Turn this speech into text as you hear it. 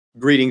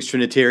Greetings,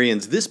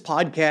 Trinitarians. This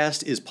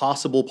podcast is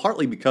possible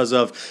partly because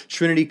of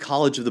Trinity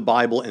College of the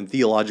Bible and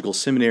Theological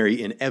Seminary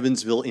in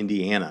Evansville,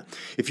 Indiana.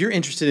 If you're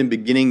interested in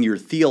beginning your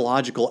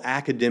theological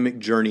academic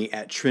journey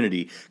at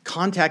Trinity,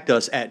 contact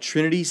us at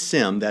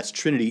TrinitySem, that's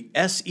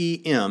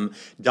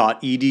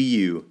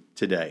TrinitySEM.edu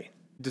today.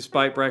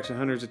 Despite Braxton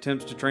Hunter's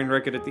attempts to train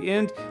wreck it at the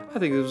end, I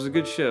think this was a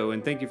good show,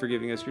 and thank you for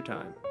giving us your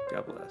time.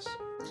 God bless.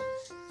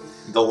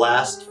 The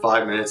last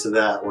 5 minutes of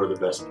that were the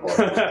best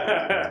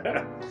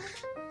part.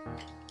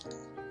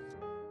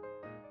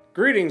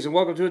 Greetings and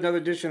welcome to another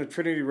edition of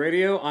Trinity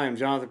Radio. I am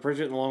Jonathan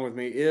Pridgett, and along with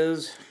me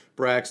is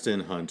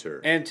Braxton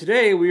Hunter. And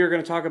today we are going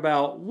to talk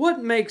about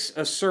what makes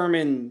a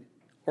sermon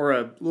or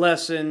a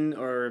lesson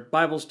or a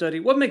Bible study,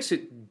 what makes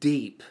it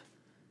deep.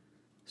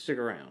 Stick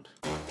around.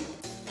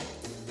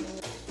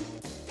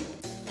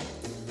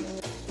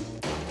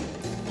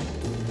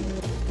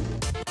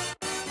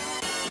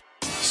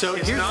 So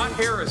it's not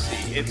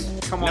heresy. It's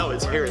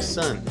it's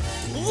Harrison.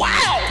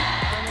 Wow!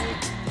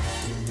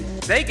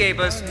 They gave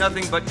us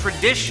nothing but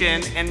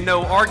tradition and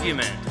no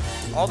argument.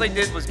 All they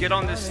did was get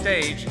on this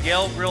stage,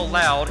 yell real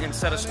loud, and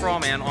set a straw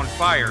man on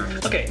fire.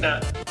 Okay, now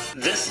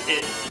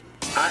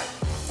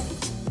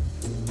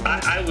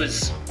I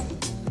was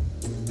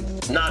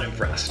not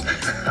impressed.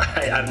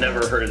 I've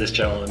never heard of this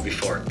gentleman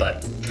before,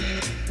 but.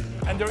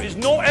 And there is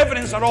no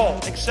evidence at all,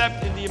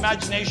 except in the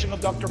imagination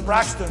of Dr.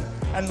 Braxton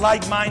and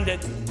like-minded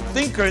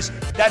thinkers,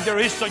 that there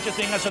is such a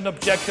thing as an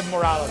objective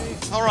morality.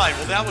 All right,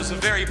 well, that was a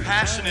very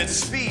passionate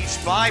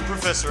speech by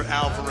Professor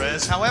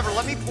Alvarez. However,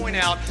 let me point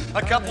out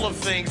a couple of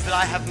things that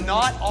I have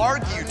not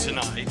argued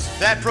tonight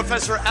that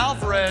Professor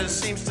Alvarez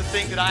seems to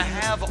think that I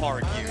have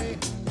argued.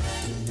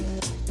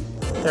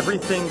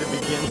 Everything that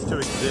begins to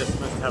exist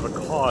must have a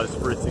cause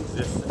for its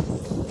existence.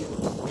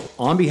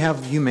 On behalf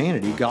of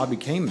humanity, God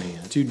became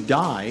man to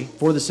die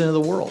for the sin of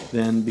the world.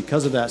 Then,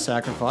 because of that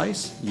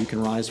sacrifice, you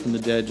can rise from the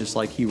dead just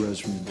like he rose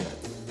from the dead.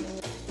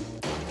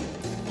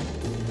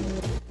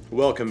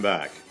 Welcome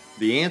back.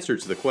 The answer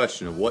to the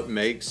question of what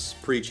makes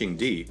preaching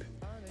deep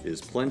is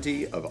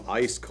plenty of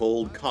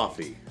ice-cold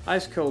coffee.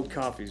 Ice-cold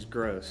coffee's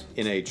gross.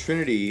 In a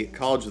Trinity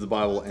College of the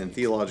Bible and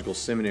Theological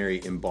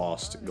Seminary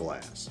embossed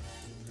glass.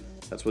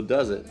 That's what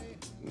does it?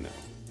 No.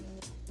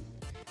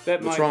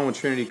 What's wrong with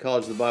Trinity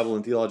College of the Bible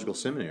and Theological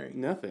Seminary?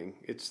 Nothing.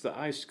 It's the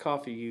iced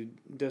coffee you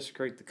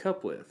desecrate the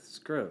cup with. It's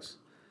gross.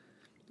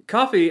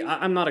 Coffee,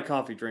 I'm not a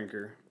coffee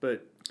drinker,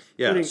 but...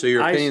 Yeah, so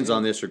your opinions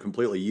on this are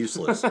completely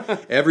useless.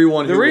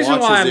 Everyone who watches this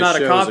show is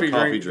a coffee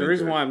drinker. The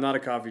reason why I'm not a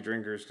coffee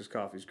drinker is because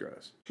coffee's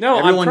gross. No,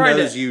 everyone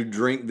knows you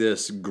drink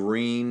this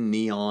green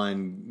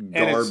neon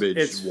garbage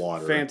it's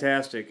water.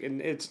 Fantastic,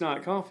 and it's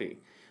not coffee.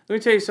 Let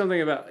me tell you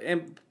something about...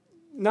 And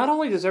not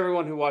only does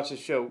everyone who watches the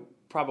show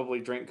probably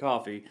drink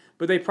coffee,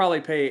 but they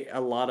probably pay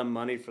a lot of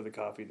money for the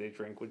coffee they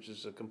drink, which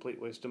is a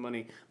complete waste of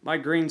money. My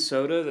green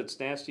soda that's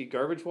nasty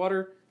garbage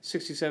water,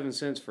 67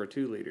 cents for a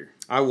 2-liter.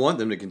 I want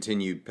them to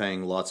continue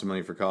paying lots of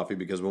money for coffee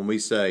because when we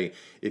say,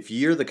 if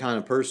you're the kind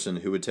of person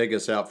who would take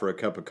us out for a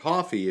cup of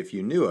coffee if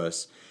you knew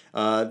us,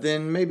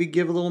 then maybe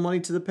give a little money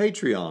to the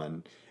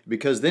Patreon.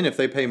 Because then if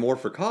they pay more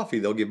for coffee,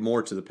 they'll give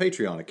more to the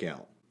Patreon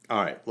account.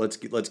 All right, let's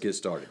get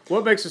started.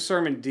 What makes a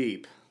sermon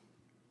deep?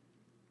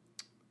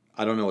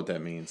 I don't know what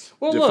that means.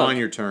 Well, define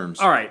your terms.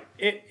 All right.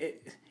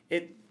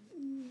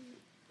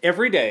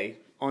 Every day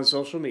on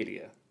social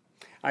media,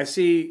 I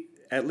see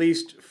at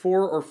least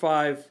 4 or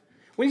 5.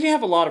 When you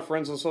have a lot of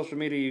friends on social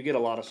media, you get a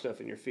lot of stuff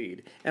in your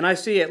feed. And I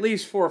see at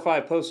least 4 or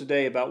 5 posts a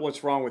day about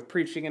what's wrong with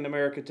preaching in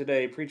America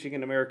today. Preaching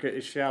in America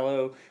is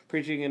shallow.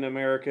 Preaching in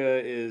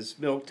America is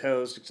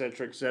milquetoast,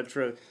 etc.,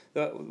 etc.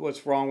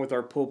 What's wrong with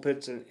our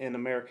pulpits in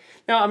America?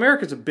 Now,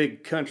 America's a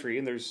big country,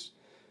 and there's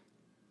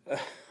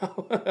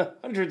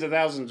hundreds of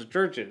thousands of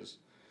churches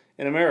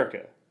in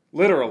America,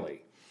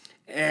 literally.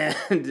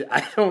 And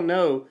I don't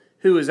know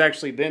who has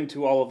actually been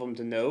to all of them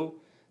to know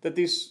that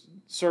these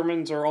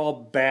sermons are all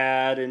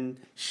bad and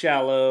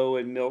shallow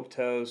and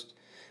milquetoast.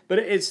 But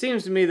it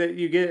seems to me that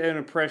you get an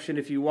impression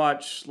if you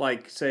watch,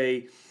 like,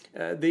 say,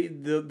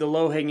 the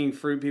low-hanging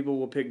fruit, people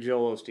will pick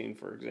Joel Osteen,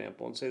 for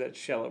example, and say that's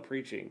shallow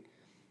preaching.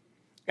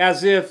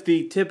 As if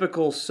the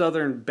typical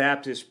Southern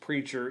Baptist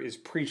preacher is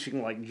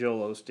preaching like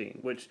Joel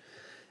Osteen, which...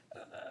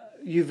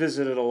 You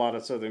visited a lot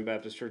of Southern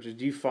Baptist churches.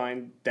 Do you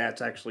find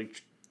that's actually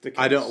the case?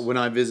 I don't. When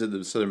I visit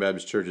the Southern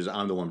Baptist churches,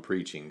 I'm the one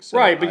preaching. So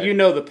right, but you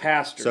know the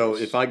pastors. So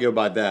if I go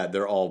by that,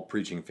 they're all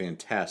preaching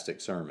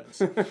fantastic sermons.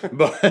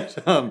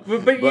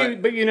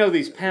 but you know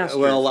these pastors.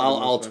 Well,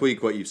 I'll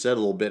tweak what you've said a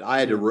little bit. I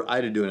had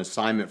to do an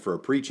assignment for a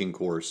preaching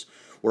course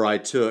where I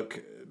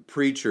took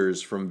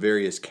preachers from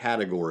various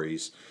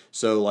categories.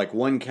 So like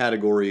one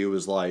category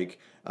was like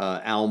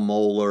Al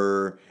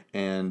Mohler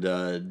and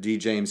D.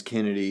 James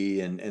Kennedy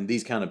and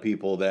these kind of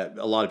people that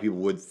a lot of people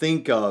would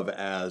think of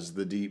as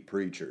the deep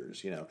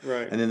preachers, you know.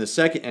 Right. And then the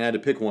second, and I had to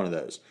pick one of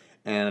those,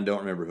 and I don't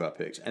remember who I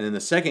picked. And then the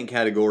second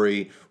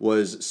category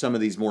was some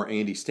of these more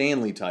Andy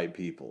Stanley type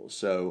people.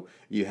 So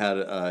you had,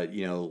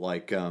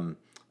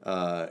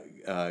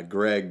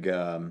 Greg,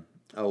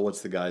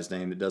 what's the guy's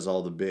name that does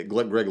all the big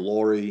Greg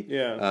Laurie.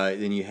 Yeah.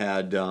 Then you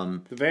had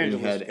then you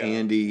evangelist had guy.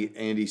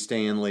 Andy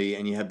Stanley,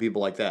 and you had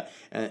people like that.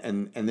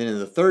 And then in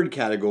the third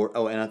category,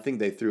 and I think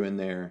they threw in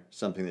there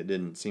something that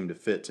didn't seem to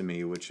fit to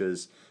me, which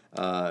is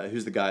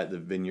who's the guy at the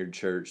Vineyard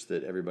Church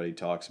that everybody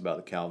talks about,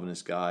 the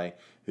Calvinist guy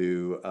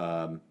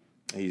who.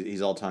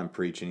 He's all time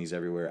preaching. He's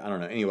everywhere. I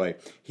don't know. Anyway,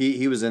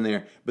 he was in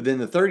there. But then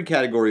the third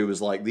category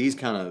was like these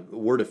kind of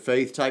word of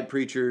faith type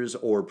preachers,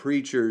 or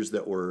preachers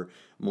that were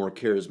more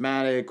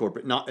charismatic,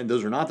 or not. And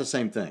those are not the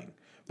same thing.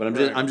 But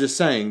I'm just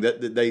saying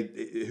that they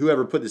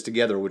whoever put this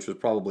together, which was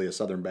probably a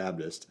Southern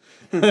Baptist,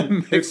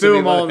 They threw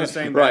them all in the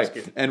same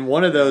basket. Right. And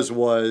one of those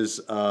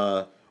was You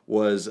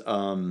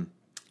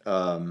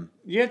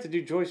have to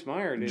do Joyce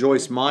Meyer. Didn't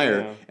Joyce you?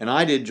 Meyer, Yeah. and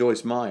I did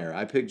Joyce Meyer.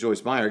 I picked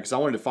Joyce Meyer because I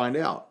wanted to find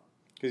out.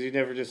 Because you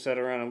never just sat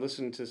around and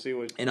listened to see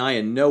what... And I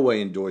in no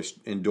way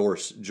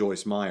endorse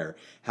Joyce Meyer.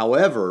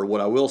 However, what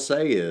I will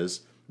say is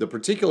the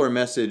particular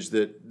message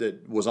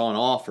that was on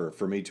offer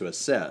for me to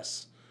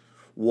assess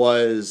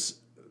was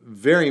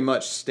very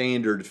much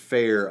standard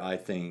fare, I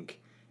think,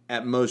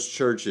 at most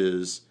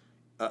churches,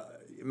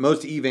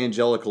 most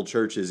evangelical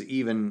churches,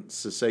 even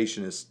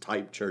cessationist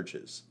type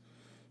churches.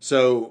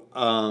 So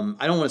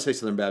I don't want to say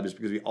Southern Baptist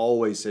because we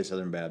always say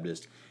Southern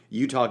Baptist.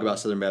 You talk about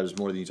Southern Baptist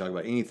more than you talk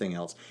about anything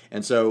else.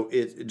 And so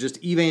it's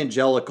just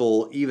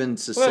evangelical, even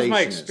cessationist. Well, that's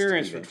my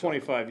experience for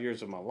 25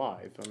 years of my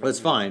life. I mean, That's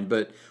fine,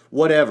 but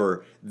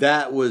whatever.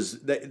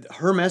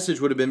 Her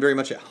message would have been very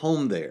much at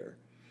home there.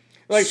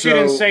 Like, she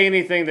didn't say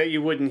anything that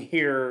you wouldn't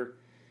hear.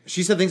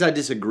 She said things I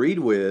disagreed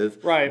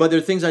with. Right. But they're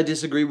things I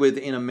disagreed with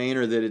in a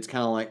manner that it's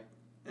kind of like,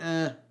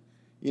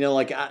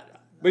 like I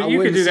But I you could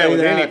wouldn't do that say with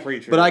any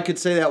preacher. But I could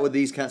say that with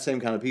these same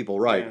kind of people,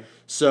 right? Yeah.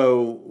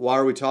 So why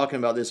are we talking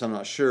about this? I'm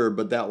not sure,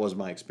 but that was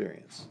my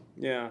experience.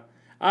 Yeah.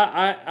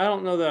 I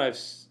don't know that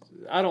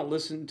I don't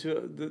listen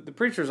to... The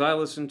preachers I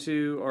listen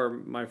to are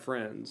my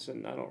friends,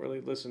 and I don't really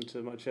listen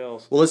to much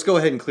else. Well, let's go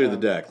ahead and clear the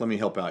deck. Let me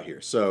help out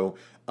here. So,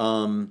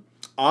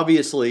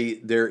 obviously,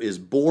 there is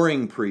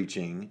boring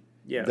preaching.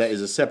 Yes. That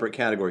is a separate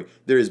category.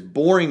 There is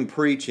boring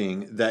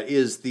preaching that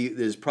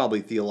is probably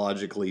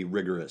theologically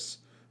rigorous.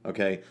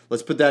 Okay,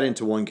 let's put that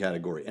into one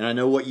category. And I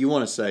know what you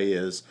want to say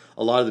is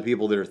a lot of the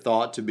people that are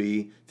thought to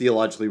be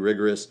theologically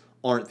rigorous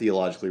aren't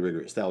theologically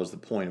rigorous. That was the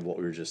point of what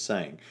we were just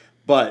saying.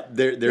 But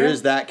there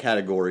is that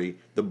category,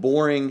 the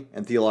boring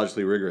and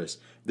theologically rigorous.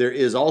 There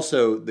is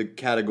also the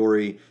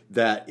category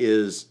that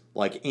is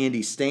like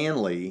Andy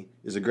Stanley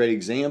is a great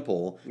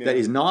example, that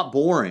is not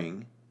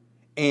boring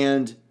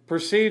and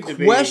Perceived to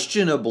be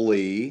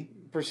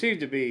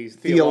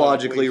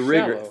theologically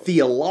rigorous. shallow.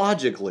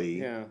 Theologically,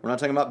 Yeah. we're not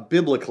talking about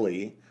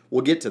biblically.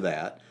 We'll get to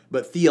that,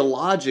 but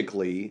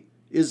theologically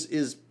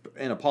is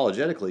and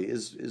apologetically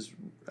is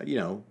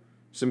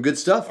some good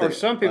stuff. Or there,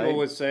 some people right?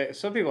 would say,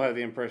 some people have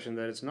the impression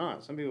that it's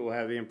not. Some people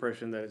have the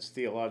impression that it's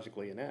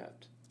theologically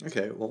inept.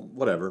 Okay, well,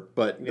 whatever.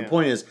 But the Yeah.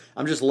 point is,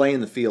 I'm just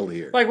laying the field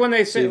here. Like when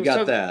they say you've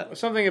got that.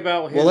 something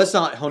about his... Well, let's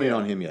not hone in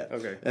on him yet.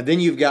 Okay. And then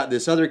you've got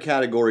this other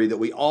category that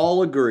we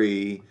all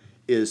agree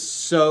is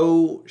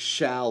so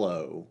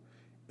shallow,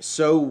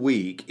 so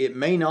weak. It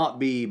may not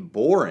be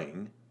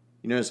boring.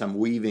 You notice I'm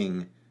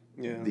weaving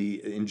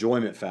the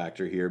enjoyment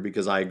factor here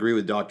because I agree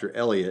with Dr.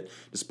 Elliott,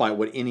 despite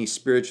what any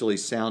spiritually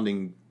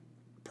sounding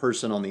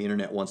person on the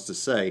internet wants to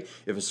say,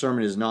 if a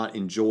sermon is not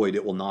enjoyed,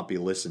 it will not be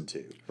listened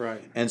to. Right.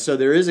 And so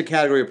there is a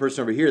category of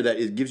person over here that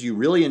it gives you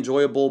really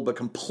enjoyable but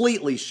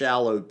completely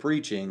shallow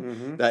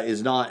preaching that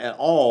is not at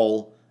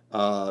all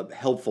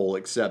helpful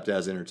except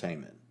as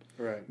entertainment.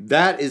 Right.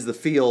 That is the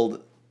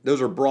field.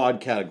 Those are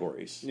broad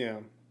categories. Yeah.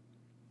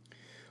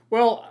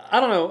 Well, I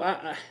don't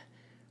know.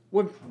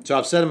 So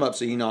I've set them up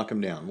so you knock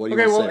them down. What do you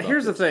Okay, want to well, say about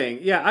here's the this? thing.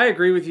 Yeah, I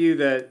agree with you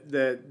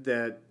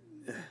that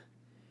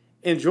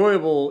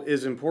enjoyable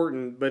is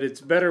important, but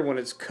it's better when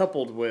it's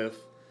coupled with...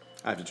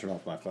 I have to turn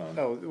off my phone.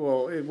 Oh,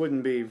 well, it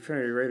wouldn't be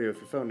Trinity Radio if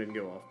your phone didn't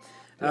go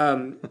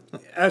off.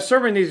 A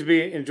sermon needs to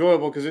be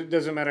enjoyable because it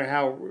doesn't matter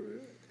how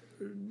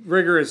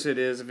rigorous it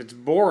is. If it's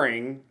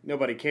boring,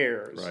 nobody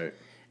cares. Right.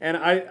 And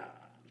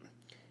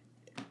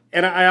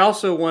I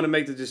also want to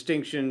make the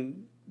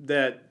distinction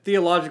that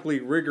theologically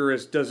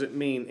rigorous doesn't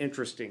mean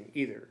interesting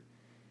either.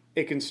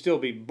 It can still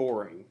be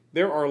boring.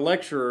 There are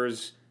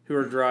lecturers who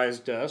are dry as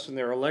dust, and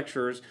there are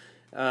lecturers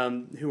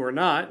who are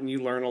not, and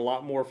you learn a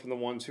lot more from the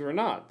ones who are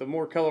not. The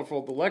more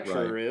colorful the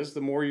lecturer is,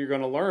 the more you're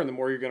going to learn, the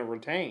more you're going to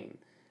retain.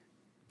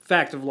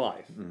 Fact of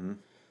life.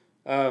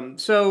 Mm-hmm.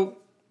 So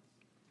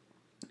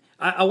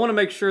I want to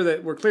make sure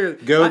that we're clear.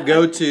 Go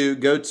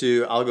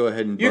to. I'll go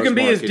ahead and you can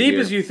be as buzzmark it deep here.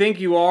 as you think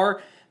you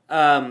are,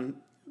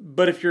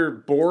 but if you're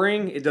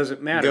boring, it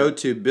doesn't matter. Go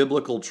to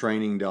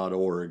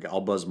biblicaltraining.org.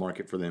 I'll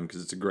buzzmark it for them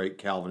because it's a great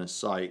Calvinist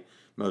site,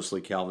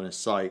 mostly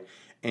Calvinist site.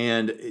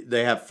 And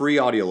they have free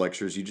audio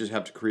lectures. You just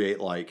have to create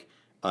like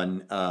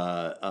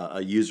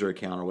a user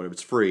account or whatever.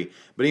 It's free.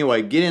 But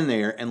anyway, get in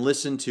there and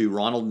listen to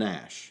Ronald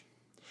Nash.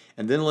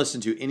 And then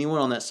listen to anyone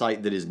on that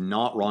site that is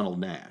not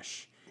Ronald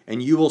Nash.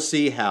 And you will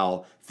see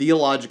how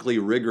theologically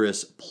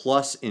rigorous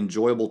plus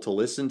enjoyable to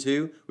listen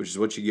to, which is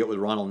what you get with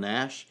Ronald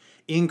Nash,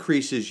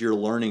 increases your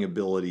learning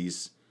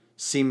abilities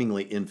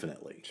seemingly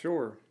infinitely.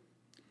 Sure.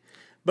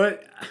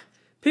 But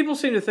people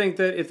seem to think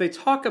that if they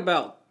talk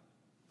about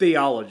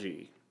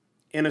theology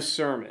in a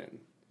sermon,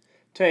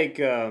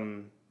 take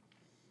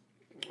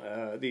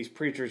these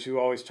preachers who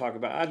always talk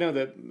about, I know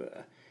that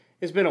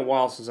it's been a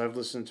while since I've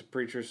listened to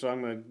preachers, so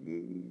I'm going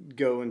to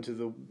go into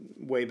the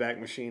Wayback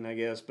Machine, I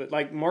guess. But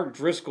like Mark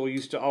Driscoll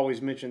used to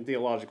always mention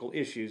theological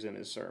issues in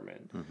his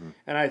sermon.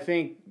 And I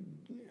think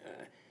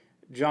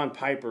John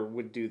Piper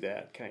would do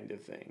that kind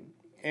of thing.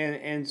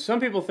 And some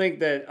people think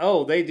that,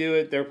 oh, they do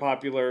it, they're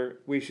popular,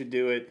 we should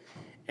do it.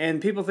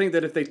 And people think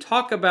that if they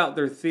talk about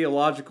their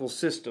theological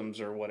systems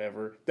or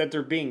whatever, that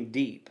they're being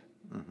deep.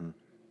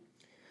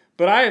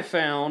 But I have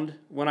found,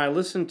 when I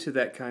listen to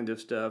that kind of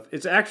stuff,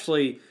 it's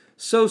actually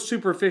so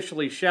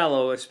superficially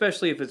shallow,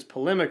 especially if it's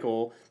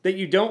polemical, that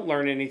you don't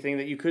learn anything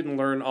that you couldn't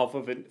learn off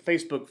of a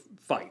Facebook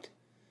fight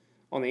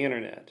on the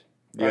internet.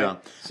 Right? Yeah.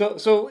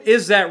 So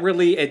is that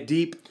really a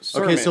deep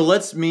sermon? Okay, so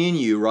let's me and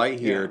you right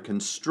here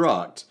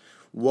construct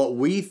what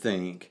we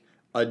think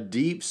a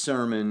deep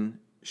sermon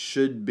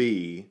should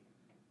be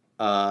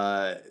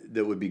that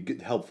would be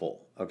good,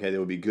 helpful. Okay, that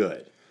would be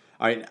good.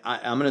 All right,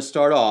 I'm going to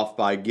start off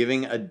by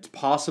giving a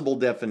possible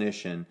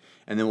definition,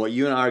 and then what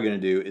you and I are going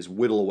to do is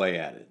whittle away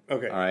at it.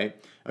 Okay. All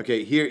right?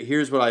 Okay,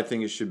 here's what I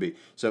think it should be.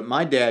 So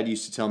my dad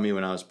used to tell me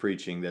when I was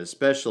preaching that,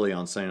 especially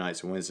on Sunday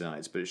nights and Wednesday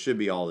nights, but it should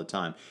be all the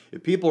time,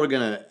 if people are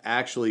going to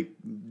actually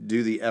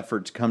do the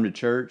effort to come to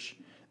church,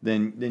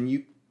 then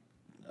you...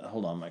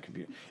 Hold on, my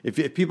computer.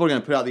 If people are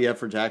going to put out the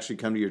effort to actually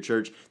come to your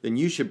church, then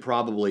you should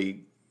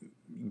probably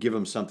give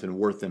them something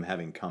worth them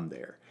having come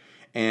there.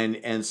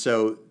 And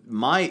so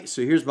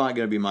here's going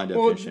to be my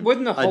definition. Well,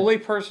 wouldn't the holy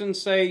person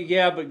say,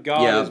 "Yeah, but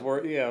God is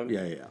worth"? Yeah.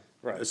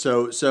 Right.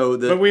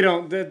 But we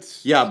don't.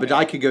 That's but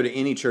I could go to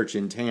any church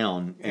in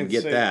town and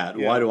get say, that.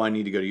 yeah. Why do I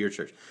need to go to your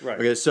church? Right.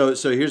 Okay. So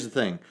here's the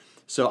thing.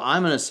 So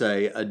I'm going to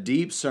say a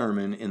deep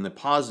sermon in the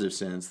positive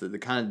sense, that the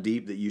kind of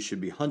deep that you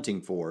should be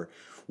hunting for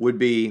would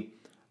be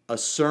a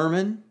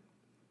sermon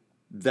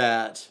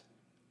that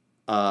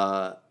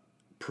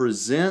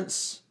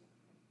presents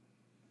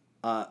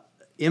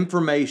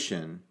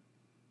information,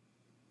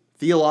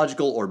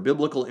 theological or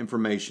biblical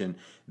information,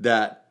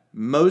 that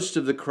most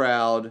of the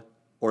crowd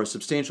or a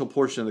substantial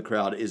portion of the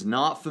crowd is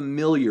not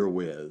familiar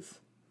with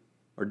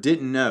or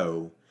didn't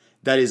know,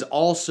 that is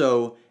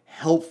also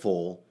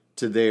helpful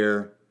to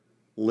their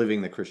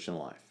living the Christian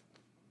life.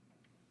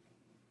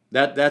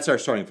 That's our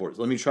starting point.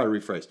 Let me try to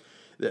rephrase.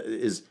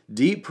 Is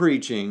deep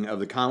preaching of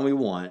the kind we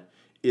want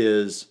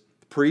is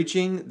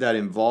preaching that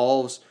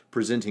involves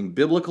presenting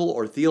biblical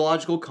or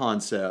theological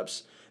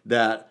concepts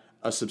that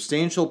a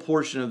substantial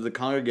portion of the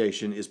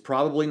congregation is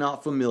probably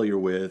not familiar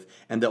with,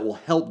 and that will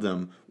help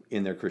them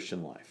in their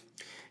Christian life.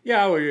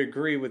 Yeah, I would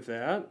agree with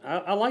that.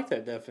 I like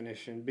that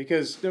definition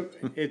because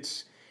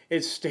it's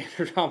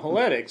standard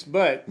homiletics,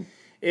 but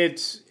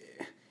it's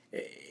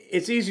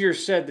easier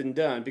said than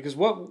done, because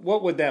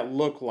what would that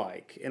look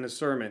like in a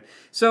sermon?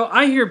 So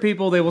I hear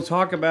people, they will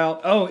talk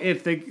about,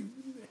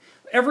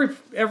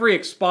 every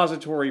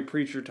expository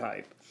preacher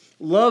type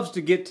loves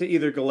to get to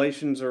either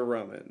Galatians or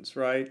Romans,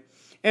 right?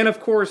 And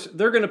of course,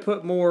 they're going to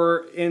put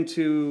more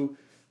into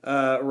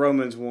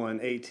Romans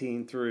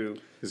 1:18 through.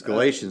 Because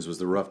Galatians was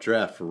the rough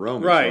draft for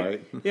Romans,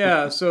 right?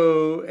 Yeah,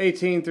 so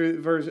 18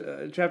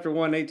 through chapter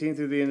 1, 18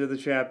 through the end of the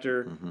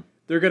chapter,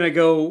 they're going to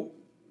go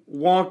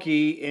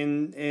wonky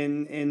and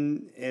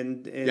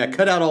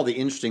cut out all the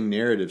interesting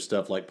narrative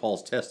stuff like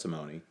Paul's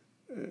testimony.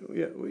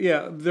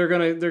 They're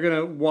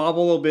gonna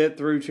wobble a bit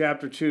through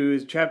chapter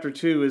 2. Chapter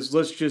 2 is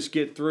let's just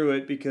get through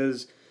it,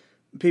 because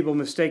people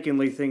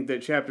mistakenly think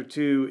that chapter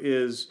 2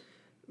 is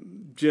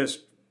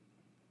just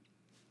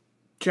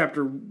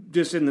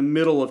in the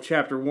middle of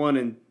chapter 1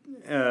 and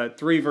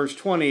 3 verse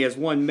 20 as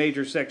one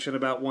major section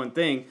about one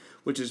thing,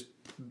 which is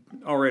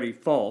already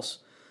false.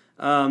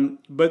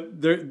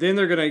 But they're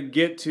going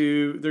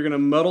to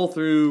muddle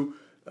through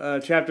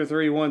chapter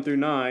 3, 1 through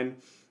 9,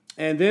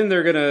 and then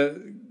they're going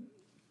to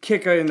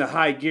kick into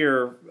high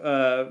gear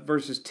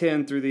verses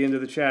 10 through the end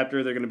of the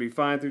chapter. They're going to be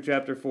fine through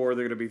chapter 4.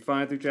 They're going to be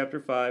fine through chapter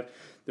 5.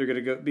 They're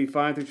going to be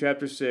fine through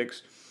chapter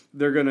 6.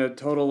 They're going to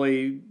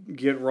totally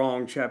get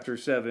wrong chapter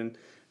 7.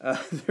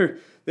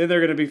 Then they're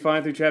going to be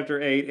fine through chapter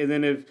 8, and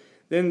then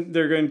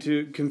they're going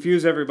to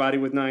confuse everybody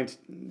with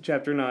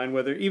chapter 9.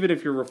 Whether even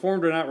if you're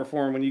reformed or not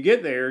reformed, when you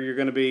get there, you're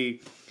going to be,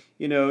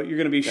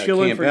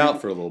 shilling for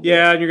a little bit.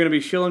 Yeah, and you're going to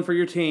be shilling for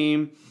your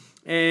team,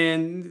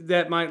 and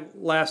that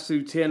might last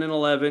through 10 and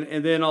 11,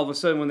 and then all of a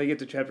sudden, when they get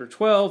to chapter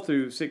 12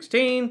 through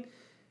 16,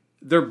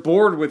 they're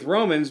bored with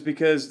Romans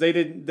because they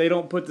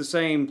don't put the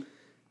same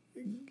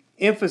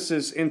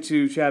emphasis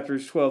into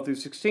chapters 12 through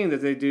 16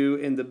 that they do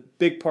in the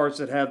big parts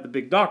that have the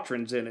big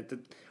doctrines in it,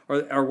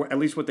 or at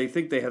least what they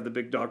think they have the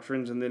big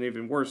doctrines, and then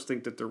even worse,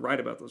 think that they're right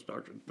about those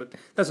doctrines. But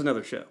that's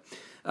another show.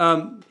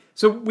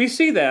 So we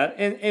see that,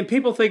 and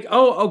people think,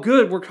 oh,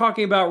 good, we're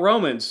talking about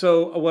Romans.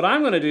 So what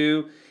I'm going to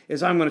do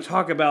is I'm going to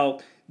talk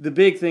about the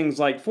big things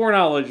like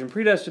foreknowledge and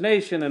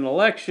predestination and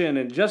election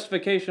and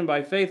justification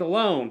by faith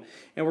alone.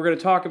 And we're going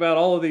to talk about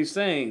all of these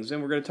things.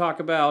 And we're going to talk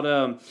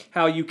about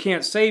how you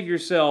can't save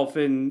yourself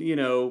and,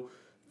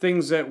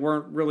 things that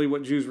weren't really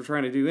what Jews were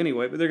trying to do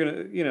anyway. But they're going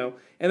to,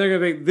 and they're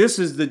going to be, this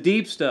is the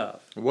deep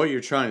stuff. What you're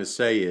trying to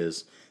say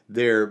is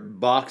they're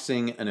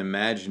boxing an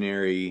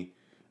imaginary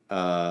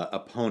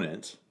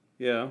opponent.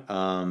 Yeah.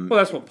 Well,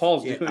 that's what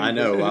Paul's doing. I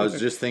know. I was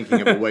just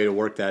thinking of a way to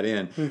work that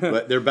in.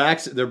 But they're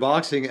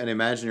boxing an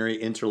imaginary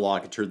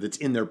interlocutor that's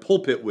in their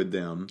pulpit with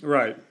them.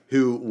 Right.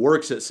 Who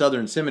works at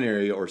Southern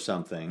Seminary or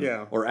something.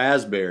 Yeah. Or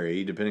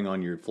Asbury, depending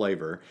on your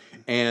flavor.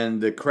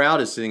 And the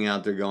crowd is sitting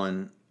out there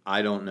going,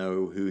 I don't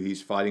know who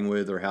he's fighting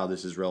with or how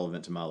this is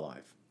relevant to my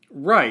life.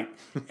 Right.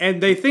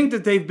 And they think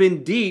that they've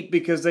been deep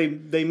because they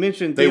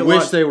mentioned they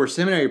wish they were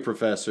seminary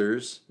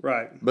professors.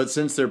 Right. But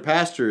since they're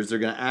pastors, they're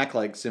going to act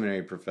like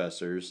seminary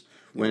professors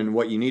when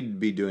what you need to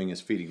be doing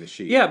is feeding the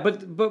sheep. Yeah,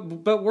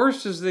 but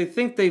worse is they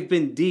think they've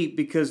been deep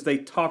because they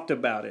talked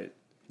about it.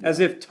 As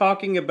if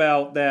talking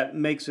about that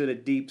makes it a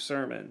deep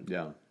sermon.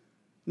 Yeah.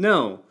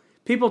 No.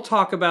 People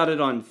talk about it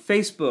on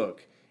Facebook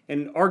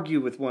and argue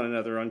with one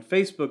another on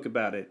Facebook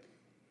about it.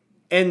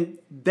 And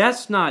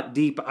that's not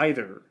deep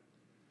either.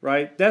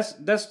 Right? That's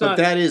not. But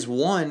that is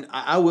one.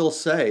 I will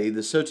say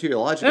the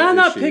soteriological. And I'm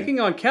not issue, picking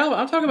on Calvin.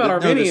 I'm talking about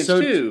Arminians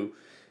too.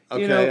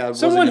 Okay,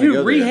 someone who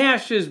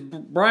rehashes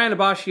Brian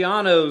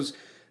Abasciano's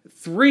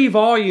 3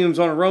 volumes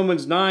on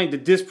Romans 9 to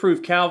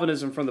disprove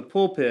Calvinism from the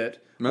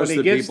pulpit. Most when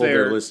of he the gets people that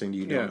there, are listening to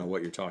you don't know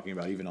what you're talking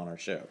about, even on our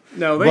show.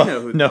 No, they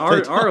know who.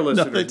 Our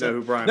listeners know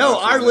who Brian. No,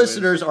 our Abasciano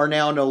listeners is. are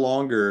now no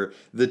longer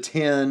the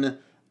 10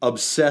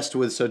 obsessed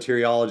with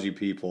soteriology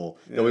people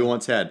that we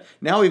once had.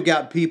 Now we've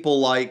got people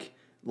like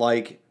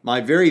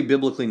my very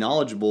biblically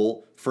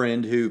knowledgeable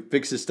friend who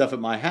fixes stuff at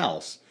my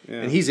house.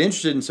 Yeah. And he's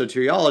interested in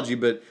soteriology,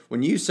 but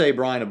when you say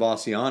Brian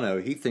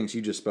Abasciano, he thinks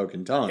you just spoke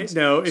in tongues.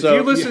 No, if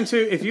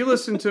you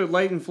listen to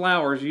Leighton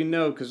Flowers,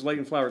 because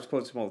Leighton Flowers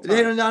quotes him all the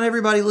time. Not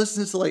everybody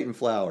listens to Leighton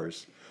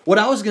Flowers. What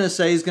I was going to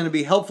say is going to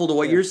be helpful to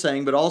what you're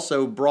saying, but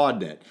also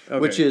broaden it,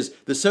 which is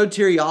the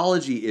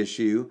soteriology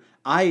issue.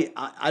 I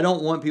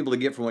don't want people to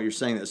get from what you're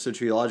saying that the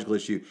soteriological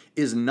issue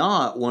is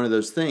not one of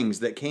those things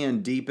that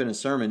can deepen a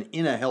sermon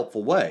in a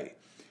helpful way.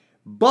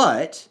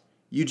 But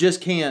you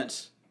just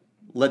can't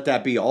let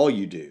that be all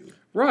you do.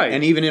 Right.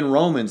 And even in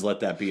Romans,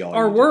 let that be all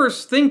or you do. Or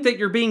worse, think that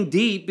you're being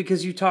deep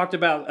because you talked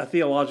about a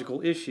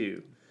theological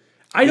issue.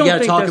 You got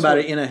to talk about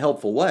it in a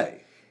helpful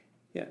way.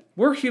 Yeah.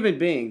 We're human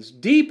beings.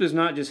 Deep is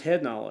not just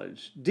head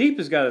knowledge. Deep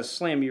has got to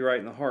slam you right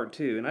in the heart,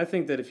 too. And I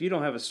think that if you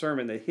don't have a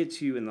sermon that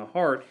hits you in the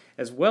heart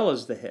as well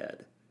as the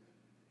head,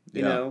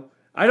 you know,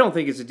 I don't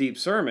think it's a deep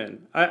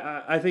sermon.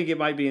 I think it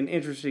might be an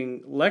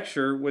interesting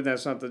lecture when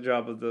that's not the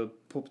job of the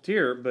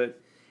pulpiteer, but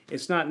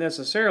it's not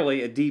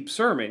necessarily a deep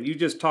sermon. You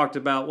just talked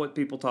about what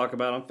people talk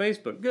about on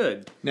Facebook.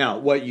 Good. Now,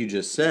 what you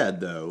just said,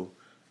 though,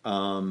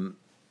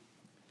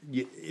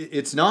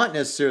 it's not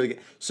necessarily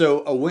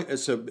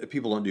so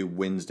people don't do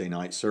Wednesday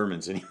night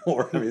sermons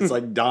anymore. I mean, it's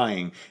like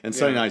dying, and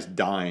Sunday night's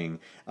dying.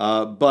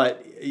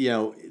 But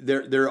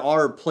there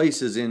are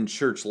places in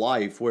church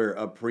life where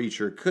a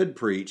preacher could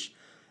preach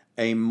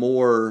a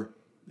more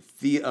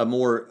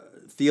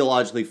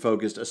theologically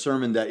focused, a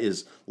sermon that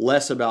is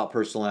less about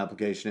personal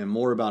application and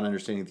more about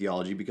understanding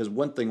theology. Because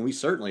one thing we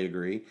certainly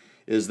agree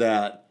is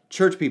that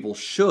church people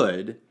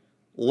should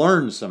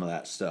learn some of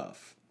that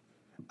stuff.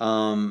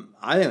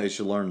 I think they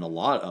should learn a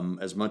lot,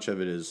 as much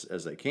of it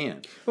as they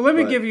can. Well, let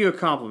me give you a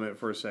compliment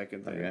for a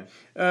second there.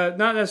 Okay.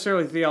 Not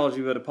necessarily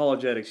theology, but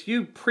apologetics.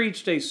 You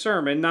preached a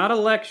sermon, not a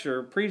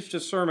lecture, preached a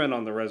sermon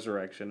on the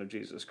resurrection of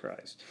Jesus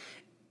Christ.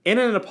 In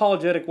an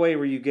apologetic way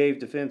where you gave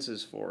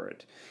defenses for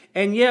it.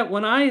 And yet,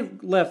 when I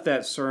left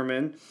that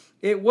sermon,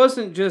 it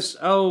wasn't just,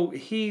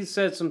 he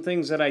said some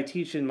things that I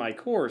teach in my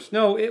course.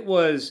 No, it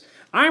was,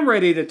 I'm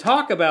ready to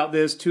talk about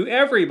this to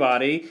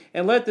everybody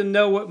and let them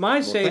know what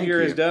my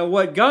Savior has done,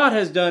 what God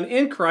has done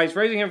in Christ,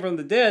 raising him from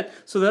the dead,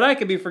 so that I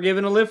can be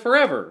forgiven and live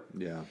forever.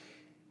 Yeah.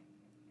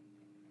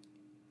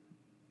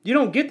 You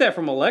don't get that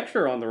from a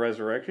lecture on the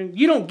resurrection.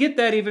 You don't get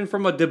that even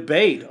from a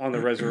debate on the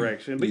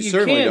resurrection. But you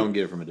certainly don't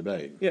get it from a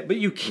debate. Yeah, but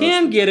you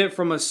can get it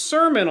from a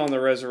sermon on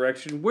the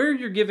resurrection where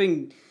you're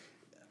giving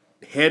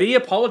heady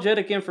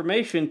apologetic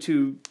information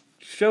to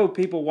show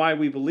people why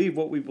we believe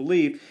what we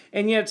believe,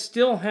 and yet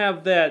still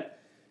have that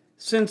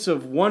sense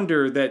of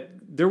wonder that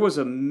there was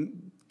a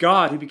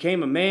God who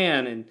became a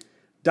man and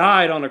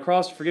died on a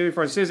cross to forgive me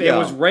for our sins and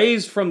was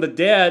raised from the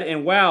dead,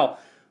 and wow,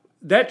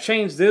 that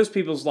changed those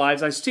people's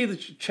lives. I see the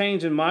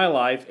change in my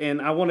life,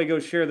 and I want to go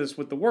share this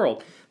with the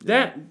world.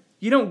 That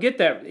you don't get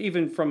that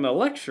even from a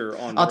lecture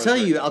on. I'll tell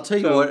you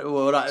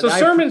what I. So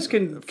sermons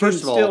can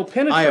still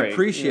penetrate. I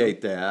appreciate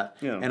that,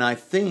 and I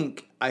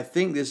think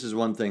this is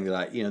one thing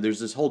that there's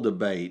this whole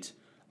debate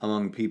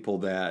among people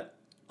that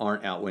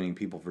aren't out winning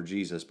people for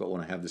Jesus, but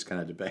want to have this kind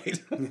of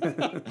debate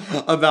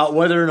about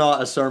whether or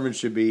not a sermon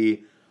should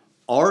be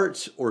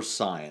art or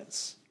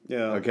science.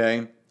 Yeah.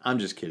 Okay, I'm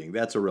just kidding.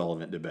 That's a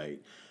relevant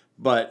debate.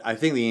 But I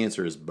think the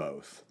answer is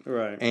both.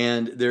 Right.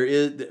 And there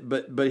is,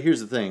 but here's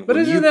the thing. But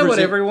When isn't you that what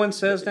present- everyone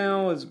says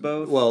now? Is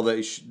both? Well,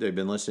 they've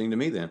been listening to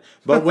me then.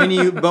 But when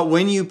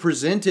you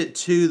present it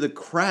to the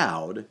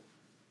crowd,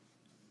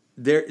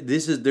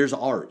 there's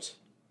art.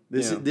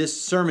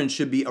 This sermon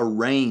should be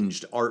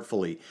arranged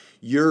artfully.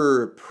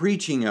 Your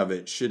preaching of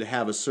it should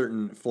have a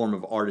certain form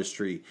of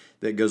artistry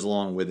that goes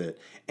along with it.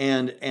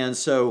 And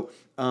so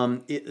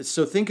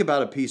think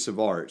about a piece of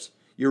art.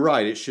 You're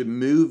right. It should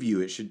move you.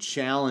 It should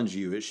challenge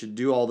you. It should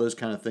do all those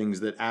kind of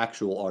things that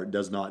actual art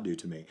does not do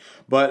to me.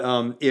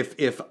 But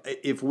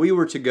if we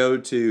were to go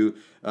to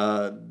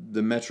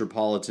the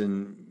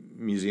Metropolitan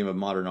Museum of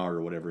Modern Art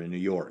or whatever in New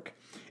York,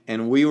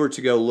 and we were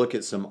to go look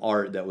at some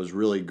art that was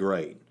really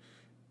great,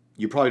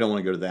 you probably don't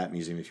want to go to that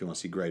museum if you want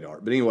to see great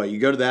art. But anyway, you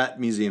go to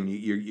that museum.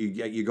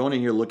 You're going in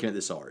here looking at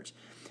this art,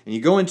 and you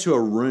go into a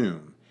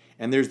room,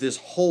 and there's this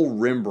whole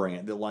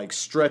Rembrandt that like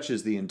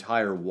stretches the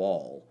entire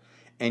wall.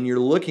 And you're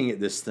looking at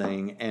this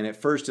thing, and at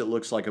first it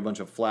looks like a bunch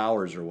of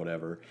flowers or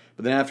whatever.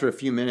 But then after a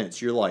few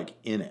minutes, you're like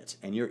in it,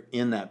 and you're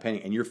in that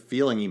painting, and you're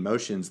feeling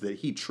emotions that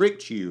he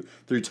tricked you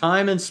through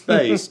time and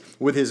space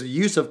with his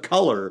use of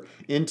color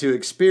into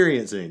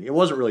experiencing. It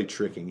wasn't really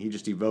tricking. He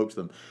just evoked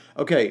them.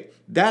 Okay,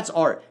 that's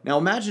art. Now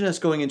imagine us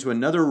going into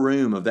another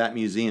room of that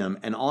museum,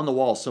 and on the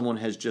wall someone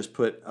has just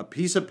put a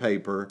piece of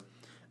paper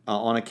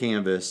on a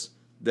canvas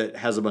that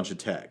has a bunch of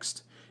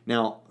text.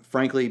 Now,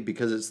 frankly,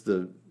 because it's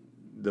the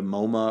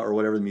MoMA or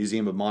whatever, the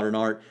Museum of Modern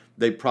Art,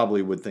 they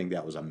probably would think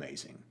that was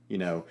amazing,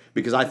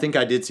 because I think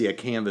I did see a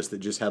canvas that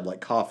just had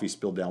like coffee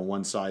spilled down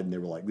one side, and they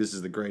were like, "This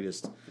is the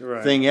greatest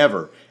thing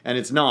ever," and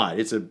it's not.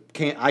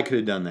 I could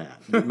have done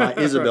that. My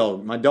Isabel,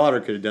 my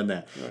daughter, could have done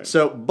that. Right.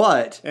 So,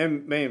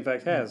 and May in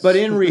fact has. But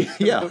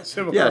yeah,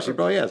 she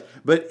probably has.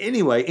 But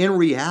anyway, in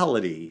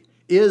reality,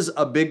 is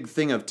a big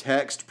thing of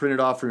text printed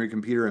off from your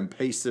computer and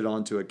pasted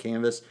onto a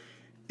canvas,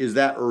 is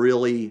that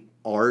really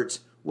art?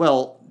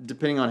 Well,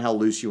 depending on how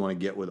loose you want to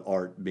get with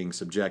art being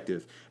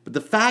subjective. But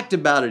the fact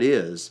about it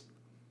is,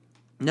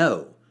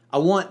 no, I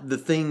want the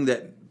thing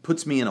that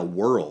puts me in a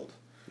world.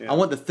 Yeah. I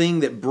want the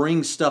thing that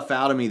brings stuff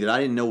out of me that I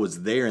didn't know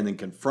was there and then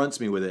confronts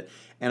me with it.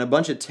 And a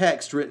bunch of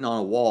text written on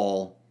a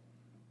wall,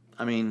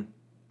 I mean,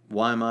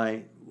 why am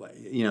I,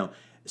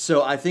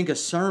 So I think a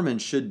sermon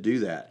should do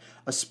that,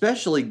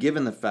 especially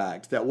given the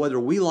fact that whether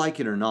we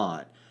like it or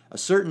not, a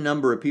certain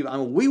number of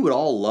people, we would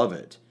all love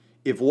it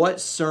if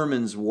what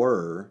sermons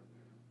were,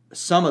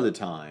 some of the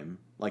time,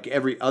 like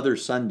every other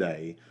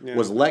Sunday,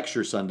 was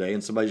lecture Sunday,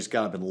 and somebody just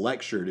got up and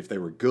lectured if they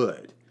were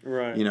good.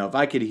 Right. If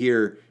I could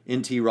hear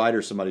N.T. Wright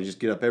or somebody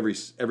just get up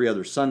every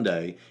other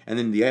Sunday, and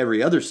then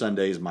every other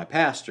Sunday is my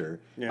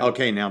pastor. Yeah.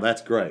 Okay, now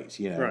that's great.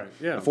 Right.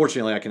 Yeah.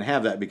 Unfortunately, I can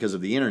have that because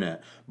of the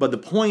internet. But the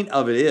point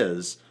of it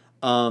is,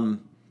 the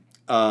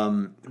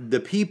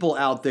people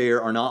out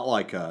there are not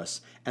like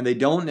us, and they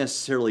don't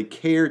necessarily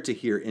care to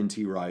hear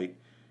N.T. Wright.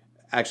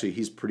 Actually,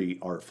 he's pretty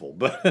artful,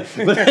 but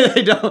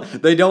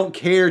they don't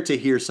care to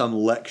hear some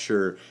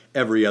lecture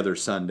every other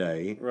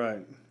Sunday.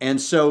 Right. And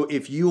so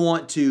if you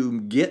want to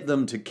get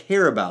them to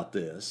care about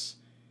this,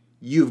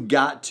 there's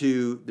got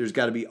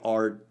to be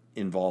art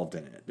involved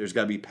in it. There's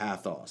got to be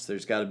pathos.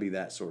 There's got to be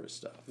that sort of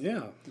stuff.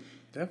 Yeah,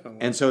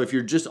 definitely. And so if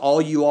you're just, all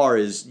you are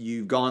is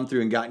you've gone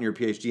through and gotten your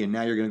PhD, and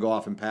now you're going to go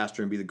off and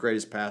pastor and be the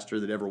greatest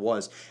pastor that ever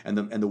was, and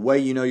the way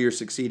you're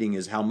succeeding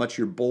is how much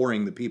you're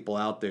boring the people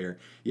out there.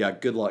 Yeah,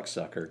 good luck,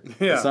 sucker.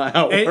 Yeah. That's not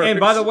how it works. And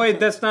by the way,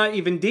 that's not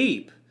even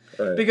deep.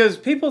 Right. Because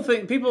people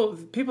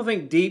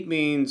think deep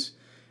means,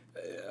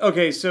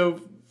 okay,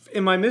 so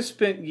in my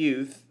misspent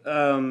youth,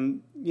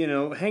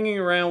 hanging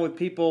around with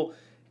people,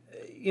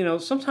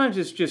 sometimes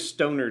it's just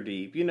stoner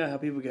deep. You know how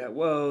people get,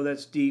 whoa,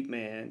 that's deep,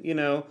 man.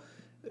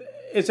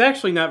 It's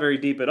actually not very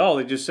deep at all.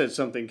 They just said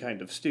something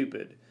kind of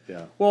stupid.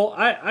 Yeah. Well,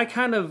 I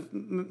kind of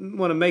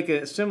want to make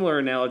a similar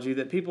analogy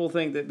that people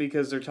think that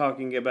because they're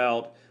talking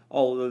about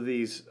all of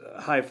these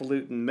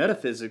highfalutin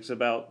metaphysics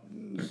about,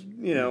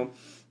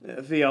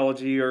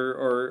 theology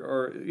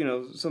or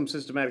some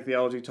systematic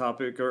theology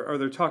topic, or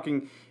they're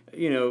talking,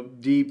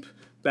 deep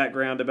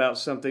background about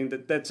something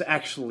that's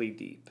actually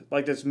deep,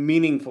 like that's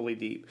meaningfully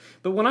deep.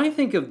 But when I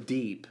think of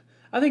deep,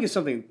 I think of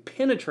something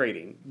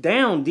penetrating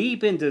down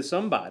deep into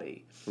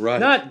somebody. Right.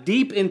 Not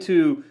deep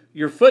into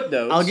your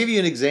footnotes. I'll give you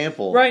an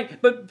example. Right,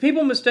 but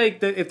people mistake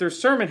that if their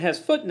sermon has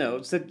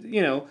footnotes, that,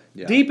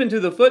 deep into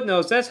the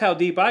footnotes, that's how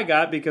deep I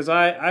got because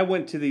I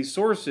went to these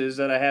sources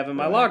that I have in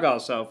my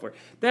Logos software.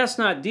 That's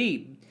not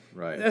deep.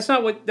 Right.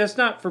 That's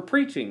not for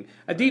preaching.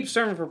 A deep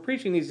sermon for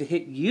preaching needs to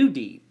hit you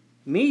deep,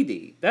 me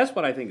deep. That's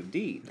what I think of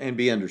deep. And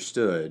be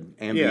understood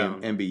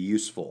and be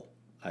useful,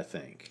 I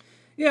think.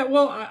 Yeah,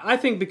 well, I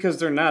think because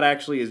they're not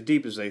actually as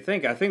deep as they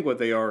think. I think what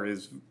they are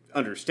is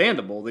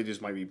understandable. They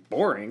just might be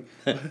boring.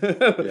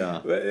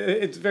 Yeah.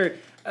 It's very...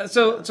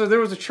 So there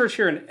was a church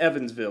here in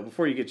Evansville.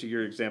 Before you get to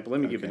your example,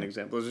 let me give you an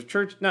example. There was a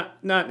church, not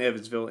in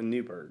Evansville, in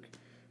Newburgh.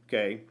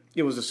 Okay?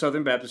 It was a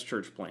Southern Baptist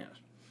church plant.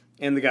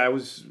 And the guy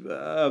was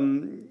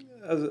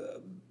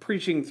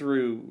preaching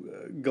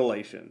through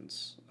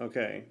Galatians.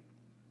 Okay?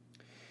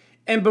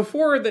 And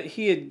before that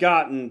he had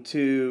gotten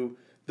to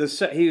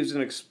he was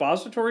an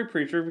expository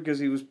preacher because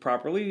he was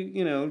properly,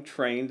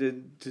 trained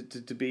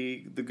to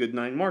be the good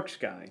 9 marks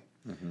guy,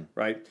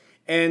 right?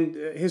 And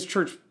his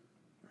church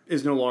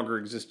is no longer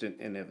existent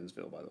in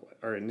Evansville, by the way,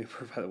 or in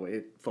Newport, by the way.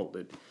 It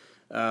folded,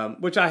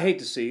 which I hate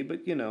to see,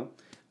 but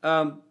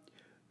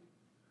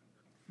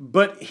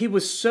but he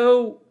was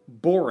so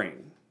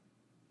boring.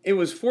 It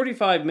was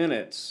 45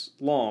 minutes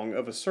long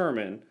of a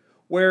sermon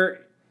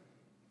where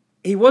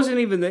he wasn't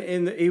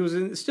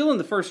even still in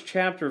the first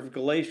chapter of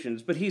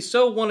Galatians, but he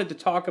so wanted to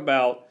talk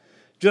about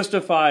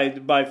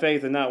justified by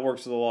faith and not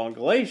works of the law in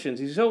Galatians.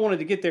 He so wanted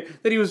to get there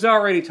that he was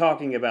already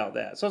talking about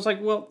that. So it's like,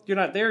 well, you're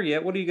not there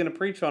yet. What are you going to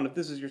preach on if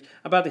this is I'm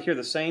about to hear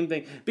the same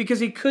thing? Because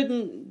he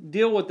couldn't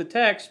deal with the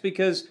text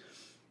because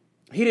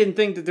he didn't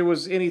think that there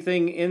was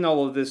anything in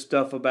all of this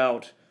stuff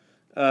about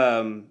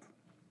Paul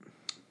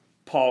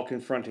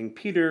confronting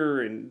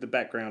Peter and the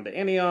background to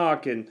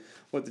Antioch and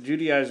what the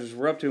Judaizers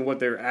were up to and what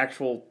their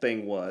actual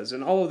thing was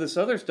and all of this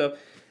other stuff.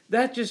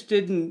 That just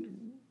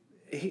didn't...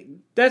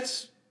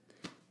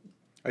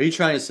 Are you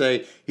trying to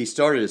say he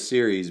started a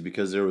series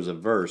because there was a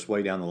verse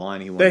way down the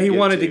line he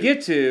wanted to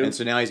get to, and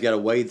so now he's got to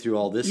wade through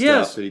all this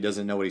stuff that he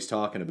doesn't know what he's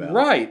talking about,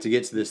 right? To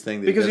get to this thing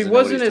that because he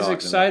wasn't as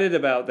excited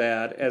about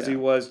that as he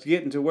was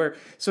getting to where.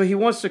 So he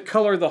wants to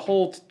color the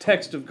whole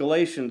text of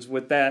Galatians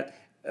with that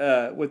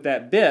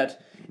bit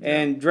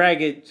and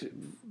drag it,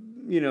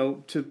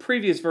 to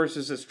previous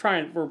verses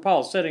where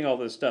Paul's setting all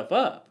this stuff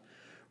up,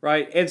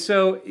 right? And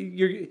so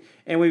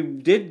we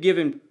did give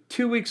him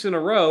 2 weeks in a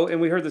row,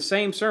 and we heard the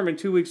same sermon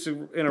 2 weeks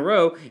in a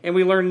row, and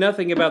we learned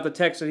nothing about the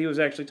text that he was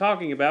actually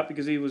talking about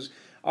because he was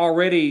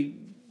already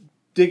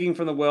digging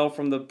from the well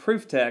from the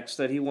proof text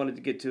that he wanted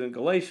to get to in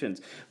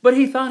Galatians. But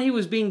he thought he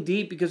was being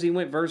deep because he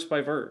went verse by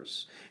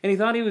verse. And he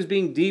thought he was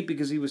being deep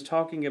because he was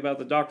talking about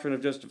the doctrine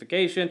of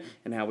justification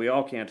and how we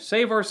all can't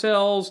save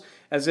ourselves,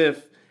 as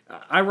if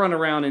I run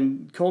around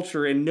in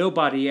culture and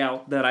nobody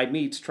out that I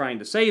meet's trying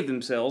to save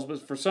themselves,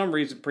 but for some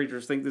reason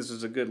preachers think this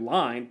is a good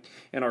line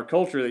in our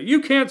culture that you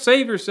can't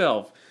save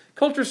yourself.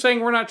 Culture's saying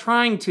we're not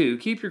trying to.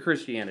 Keep your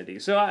Christianity.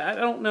 So I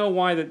don't know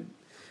why that,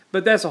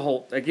 but that's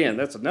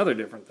that's another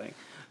different thing.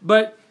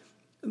 But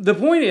the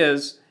point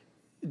is,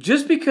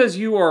 just because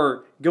you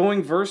are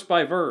going verse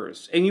by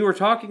verse and you are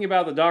talking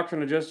about the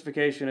doctrine of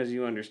justification as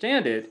you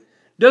understand it,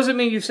 doesn't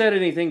mean you've said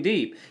anything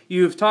deep.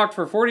 You've talked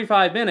for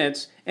 45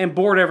 minutes and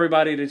bored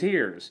everybody to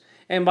tears.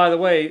 And by the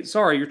way,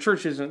 sorry, your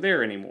church isn't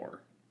there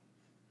anymore.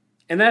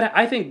 And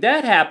I think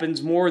that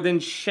happens more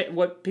than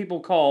what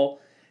people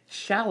call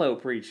shallow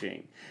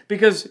preaching.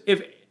 Because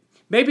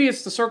maybe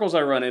it's the circles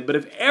I run in, but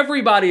if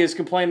everybody is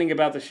complaining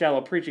about the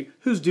shallow preaching,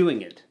 who's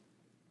doing it?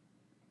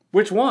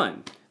 Which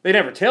one? They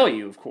never tell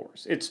you, of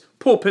course. It's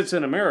pulpits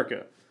in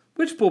America.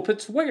 Which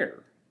pulpits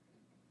where?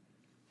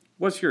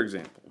 What's your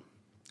example?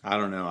 I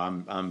don't know.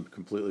 I'm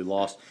completely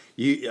lost.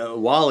 A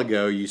while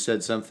ago, you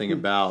said something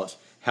about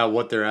how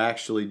what they're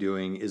actually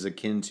doing is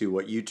akin to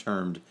what you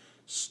termed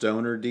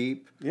stoner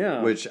deep,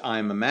 which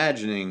I'm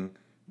imagining,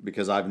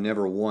 because I've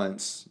never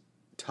once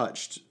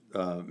touched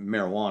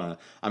marijuana,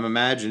 I'm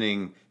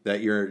imagining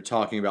that you're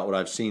talking about what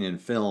I've seen in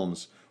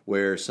films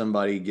where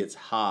somebody gets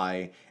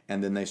high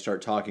and then they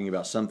start talking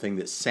about something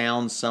that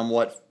sounds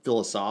somewhat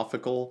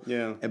philosophical,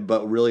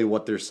 but really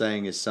what they're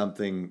saying is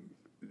something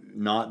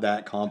not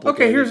that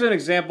complicated. Okay, here's an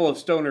example of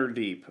stoner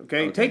deep.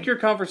 Okay, take your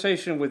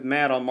conversation with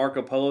Matt on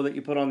Marco Polo that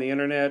you put on the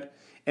internet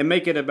and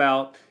make it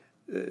about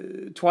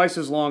twice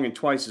as long and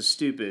twice as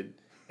stupid,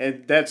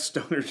 and that's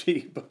stoner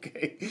deep.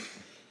 Okay.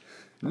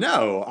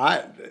 No,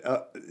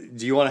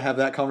 do you want to have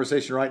that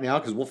conversation right now?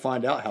 Because we'll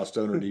find out how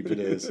stoner deep it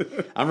is.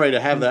 I'm ready to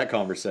have that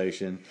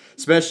conversation,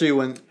 especially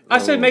when I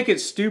said make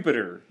it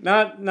stupider.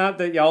 Not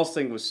that y'all's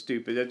thing was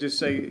stupid. I just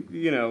say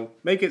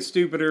make it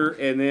stupider,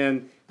 and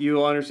then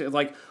you'll understand.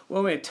 Like,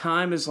 well, man,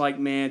 time is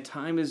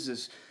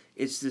this.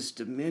 It's this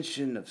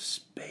dimension of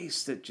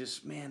space that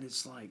just,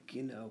 it's like,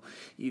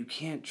 you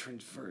can't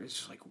transfer. It's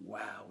just like,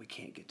 wow, we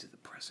can't get to the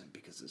present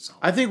because it's all...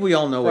 I think we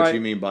all know what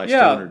you mean by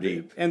stoner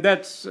deep. And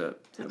that's...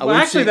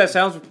 that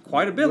sounds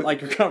quite a bit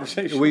like your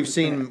conversation. We've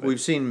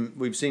seen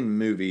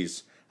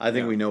movies. I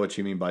think we know what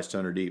you mean by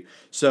stoner deep.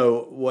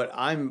 So what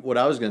I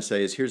was going to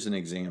say is, here's an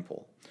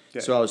example.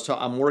 Okay. So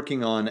I'm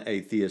working on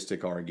a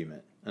theistic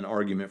argument, an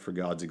argument for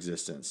God's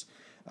existence.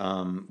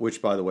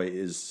 Which, by the way,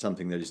 is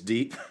something that is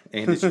deep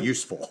and it's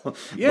useful.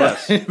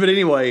 Yes. But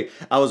anyway,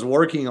 I was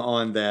working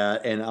on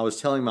that, and I was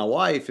telling my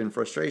wife in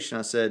frustration,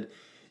 I said,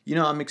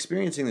 I'm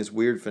experiencing this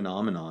weird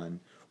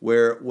phenomenon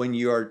where when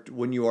you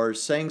are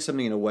saying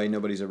something in a way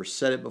nobody's ever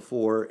said it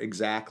before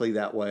exactly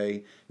that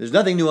way, there's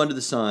nothing new under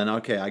the sun.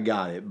 Okay, I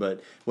got it.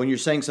 But when you're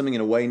saying something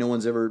in a way no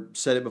one's ever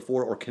said it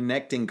before, or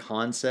connecting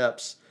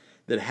concepts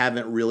that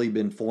haven't really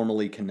been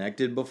formally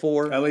connected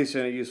before. At least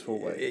in a useful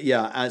way.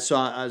 Yeah, so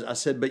I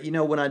said, but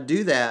when I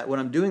do that, when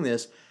I'm doing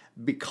this,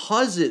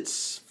 because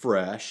it's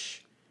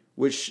fresh,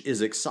 which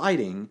is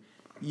exciting,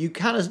 you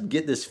kind of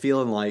get this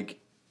feeling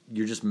like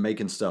you're just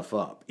making stuff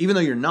up, even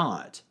though you're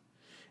not.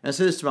 And I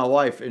said this to my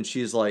wife, and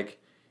she's like,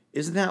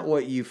 isn't that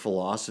what you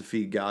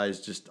philosophy guys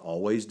just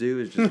always do,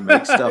 is just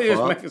make stuff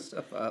Just up? making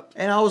stuff up.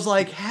 And I was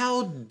like,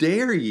 how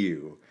dare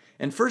you?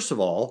 And first of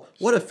all,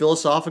 what a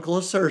philosophical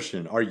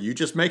assertion. Are you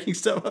just making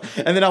stuff up?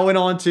 And then I went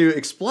on to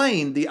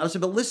explain I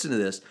said, but listen to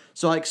this.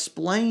 So I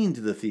explained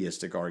the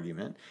theistic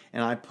argument,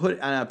 and I put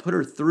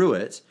her through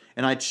it,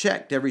 and I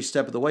checked every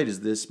step of the way.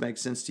 Does this make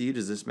sense to you?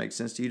 Does this make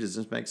sense to you? Does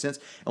this make sense?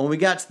 And when we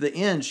got to the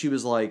end, she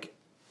was like,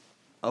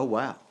 oh,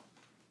 wow.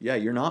 Yeah,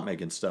 you're not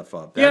making stuff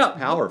up. That's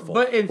powerful.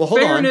 But in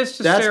fairness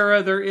to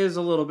Sarah, there is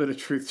a little bit of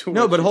truth to it.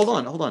 No, but hold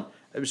on.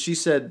 She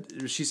said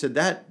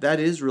that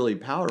is really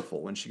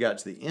powerful when she got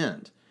to the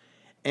end.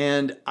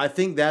 And I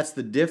think that's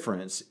the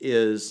difference,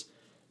 is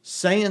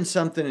saying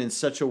something in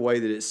such a way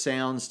that it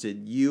sounds to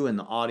you and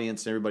the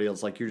audience and everybody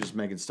else like you're just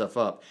making stuff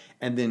up,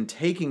 and then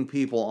taking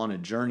people on a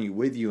journey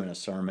with you in a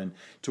sermon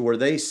to where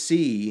they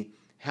see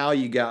how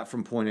you got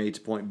from point A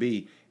to point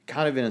B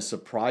kind of in a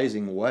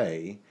surprising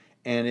way,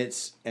 and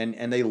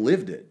they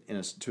lived it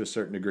to a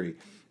certain degree.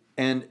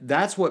 And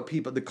that's what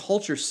the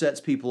culture sets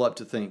people up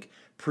to think.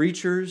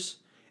 Preachers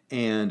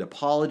and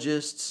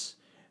apologists,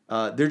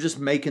 they're just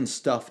making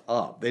stuff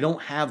up. They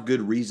don't have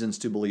good reasons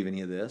to believe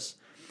any of this.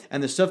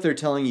 And the stuff they're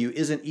telling you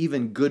isn't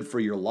even good for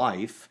your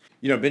life.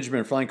 You know,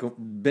 Benjamin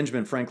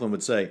Franklin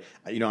would say,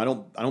 I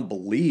don't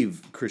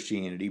believe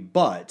Christianity,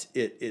 but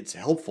it's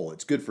helpful.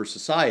 It's good for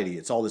society.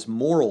 It's all this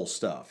moral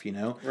stuff, you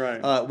know?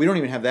 Right. We don't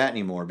even have that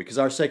anymore, because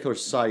our secular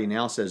society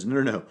now says,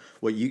 no.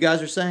 What you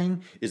guys are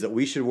saying is that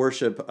we should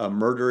worship a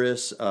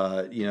murderous,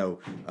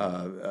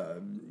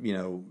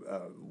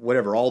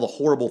 whatever, all the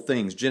horrible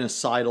things,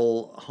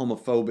 genocidal,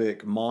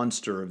 homophobic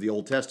monster of the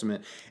Old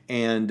Testament.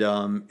 And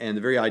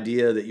the very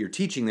idea that you're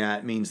teaching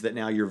that means that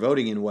now you're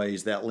voting in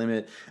ways that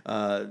limit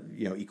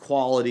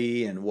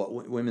equality and what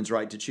women's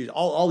right to choose,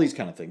 all these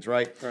kind of things,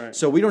 right?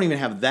 So we don't even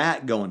have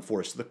that going for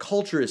us. The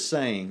culture is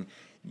saying,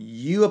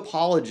 you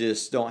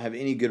apologists don't have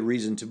any good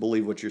reason to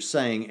believe what you're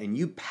saying, and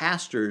you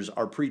pastors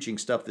are preaching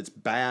stuff that's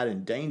bad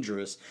and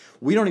dangerous.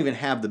 We don't even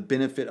have the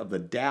benefit of the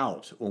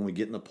doubt when we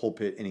get in the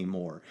pulpit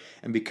anymore.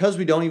 And because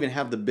we don't even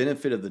have the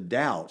benefit of the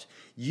doubt,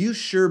 you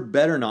sure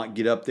better not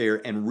get up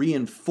there and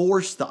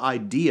reinforce the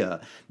idea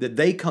that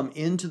they come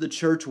into the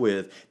church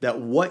with,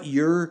 that what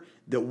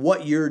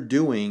you're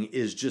doing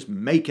is just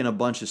making a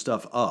bunch of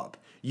stuff up.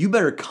 You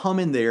better come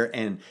in there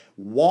and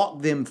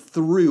walk them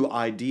through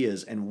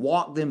ideas and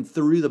walk them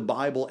through the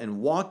Bible and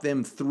walk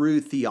them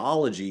through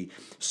theology,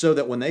 so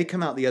that when they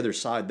come out the other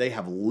side, they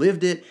have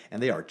lived it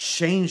and they are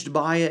changed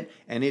by it,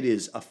 and it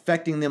is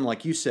affecting them,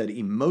 like you said,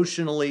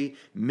 emotionally,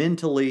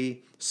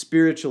 mentally,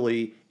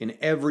 spiritually, in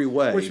every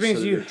way. Which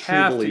means you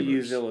have to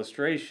use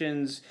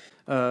illustrations,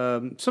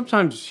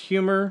 sometimes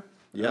humor.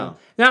 Yeah.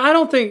 Now, I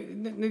don't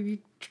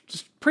think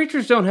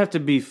preachers don't have to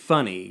be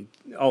funny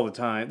all the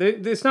time.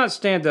 It's not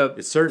stand-up.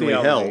 It certainly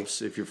theology.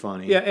 helps if you're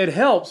funny. Yeah, it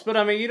helps, but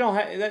I mean, you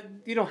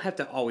don't have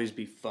to always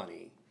be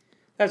funny.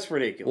 That's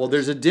ridiculous. Well,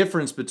 there's a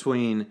difference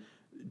between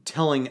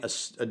telling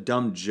a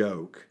dumb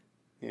joke,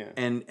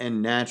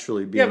 and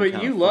naturally being. Yeah,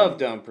 but you love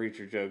dumb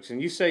preacher jokes,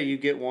 and you say you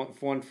get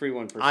one free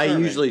one per sermon. I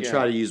usually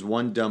try to use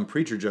one dumb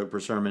preacher joke per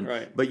sermon,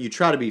 right. But you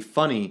try to be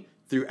funny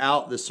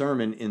throughout the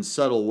sermon in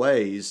subtle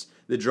ways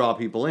that draw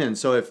people in.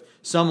 So if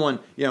someone,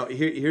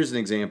 here's an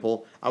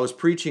example. I was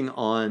preaching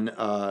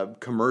on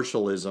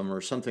commercialism,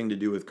 or something to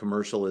do with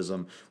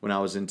commercialism, when I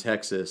was in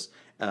Texas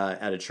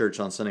at a church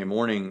on Sunday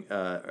morning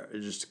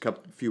just a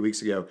few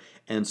weeks ago,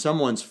 and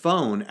someone's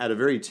phone at a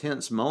very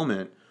tense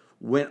moment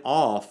went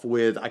off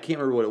with, I can't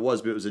remember what it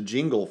was, but it was a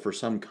jingle for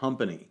some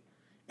company.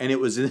 And it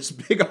was in this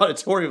big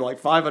auditorium of like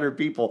 500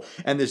 people,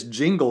 and this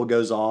jingle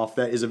goes off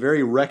that is a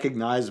very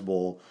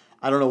recognizable,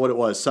 I don't know what it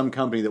was, some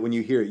company that when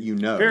you hear it, you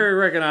know. Very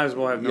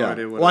recognizable. I have no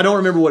idea what Well, I don't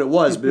remember what it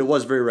was, but it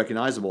was very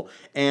recognizable.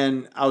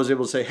 And I was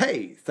able to say,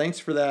 hey, thanks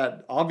for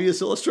that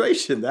obvious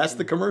illustration. That's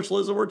the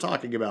commercialism we're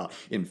talking about.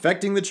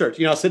 Infecting the church.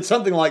 I said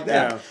something like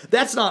that. Yeah.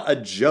 That's not a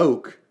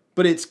joke,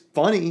 but it's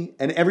funny.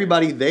 And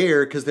everybody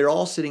there, because they're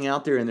all sitting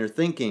out there and they're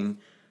thinking,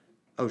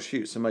 oh,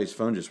 shoot, somebody's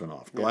phone just went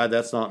off. Glad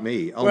that's not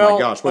me. Oh, my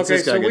gosh, what's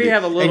this guy going to do?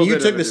 Have a little and you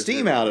bit took the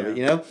steam out of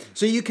it,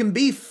 So you can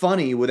be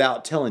funny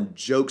without telling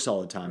jokes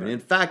all the time. Right. And in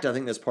fact, I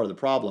think that's part of the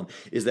problem,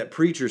 is that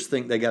preachers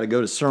think they got to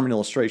go to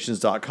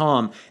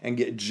sermonillustrations.com and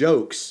get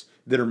jokes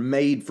that are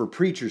made for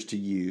preachers to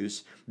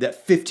use, that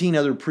 15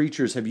 other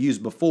preachers have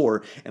used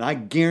before. And I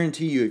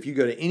guarantee you, if you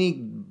go to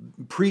any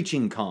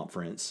preaching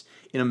conference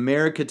in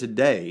America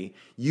today,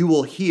 you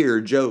will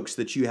hear jokes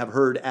that you have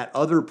heard at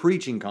other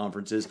preaching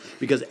conferences,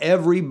 because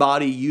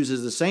everybody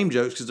uses the same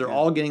jokes because they're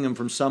all getting them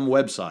from some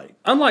website.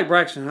 Unlike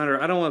Braxton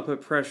Hunter, I don't want to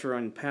put pressure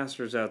on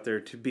pastors out there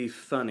to be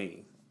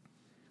funny.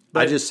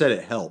 But I just said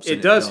it helps.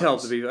 It does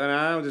help to be,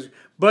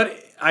 but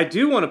I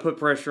do want to put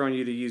pressure on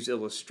you to use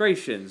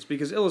illustrations,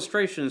 because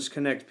illustrations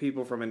connect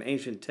people from an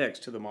ancient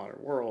text to the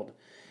modern world,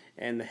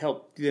 and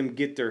help them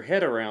get their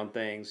head around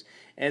things.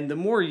 And the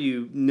more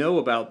you know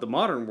about the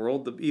modern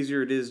world, the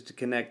easier it is to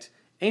connect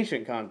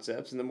ancient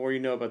concepts. And the more you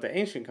know about the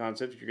ancient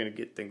concepts, you're going to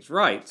get things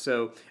right.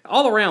 So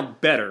all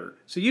around better.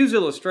 So use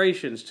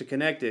illustrations to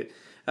connect it.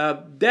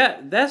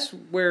 That's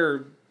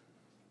where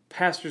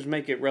pastors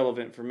make it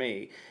relevant for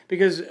me,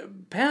 because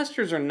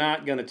pastors are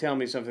not going to tell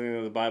me something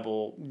in the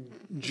Bible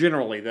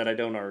generally that I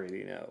don't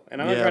already know.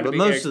 And I'm not trying to but be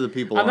most of the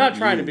people I'm not aren't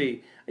trying you. to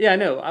be. Yeah, I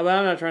know. I'm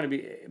not trying to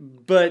be.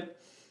 But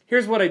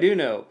here's what I do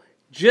know.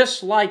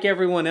 Just like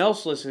everyone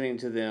else listening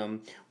to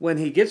them, when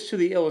he gets to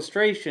the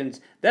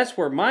illustrations, that's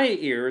where my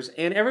ears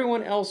and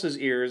everyone else's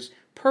ears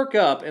perk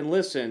up and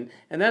listen,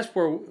 and that's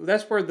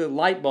where the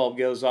light bulb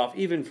goes off,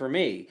 even for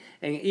me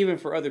and even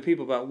for other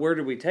people, about where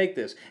do we take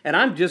this. And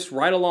I'm just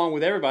right along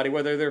with everybody,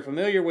 whether they're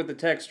familiar with the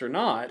text or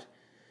not.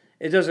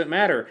 It doesn't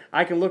matter.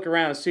 I can look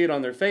around and see it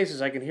on their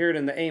faces. I can hear it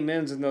in the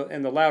amens and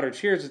the louder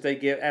cheers that they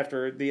get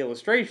after the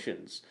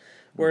illustrations.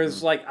 Whereas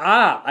it's like,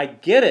 I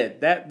get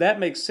it. That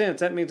makes sense.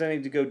 That means I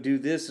need to go do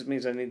this. It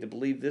means I need to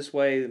believe this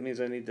way. It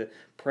means I need to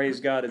praise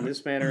God in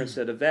this manner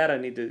instead of that. I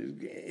need to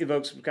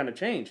evoke some kind of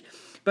change.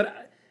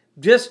 But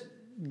just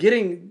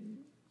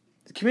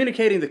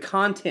communicating the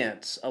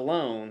contents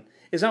alone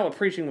is not what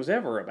preaching was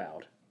ever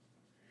about.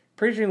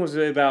 Preaching was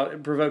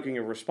about provoking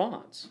a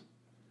response.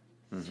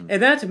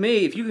 And that, to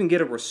me, if you can get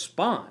a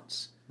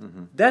response,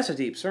 that's a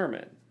deep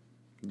sermon.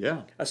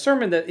 Yeah. A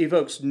sermon that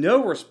evokes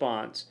no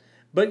response,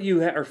 but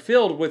you are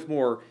filled with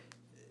more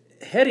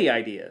heady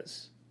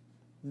ideas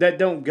that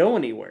don't go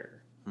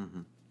anywhere.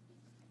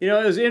 You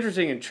know, it was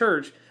interesting in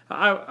church.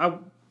 I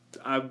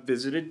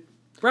visited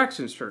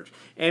Braxton's church,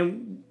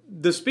 and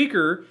the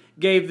speaker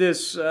gave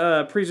this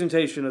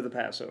presentation of the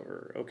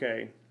Passover,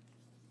 okay?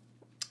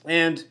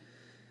 And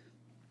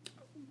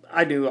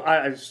I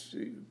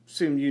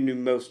assume you knew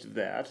most of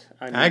that.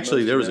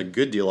 Actually, there was a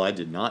good deal I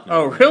did not know.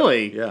 Oh,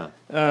 really?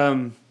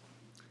 Yeah.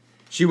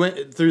 She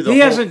went through the He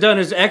whole, hasn't done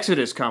his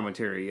Exodus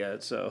commentary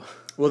yet, so...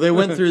 Well, they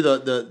went through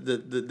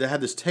they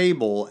had this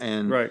table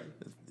and Right.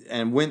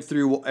 and went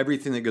through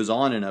everything that goes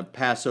on in a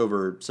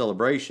Passover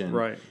celebration.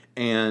 Right.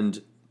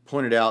 And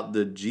pointed out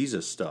the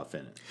Jesus stuff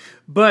in it.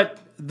 But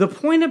the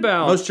point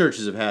about... Most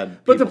churches have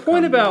had... But the people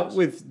point come to about this.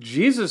 with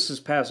Jesus'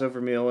 Passover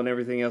meal and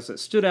everything else that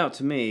stood out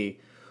to me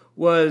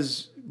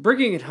was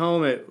bringing it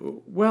home at...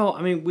 Well,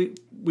 I mean,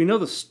 we know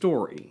the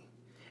story.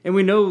 And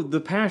we know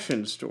the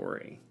Passion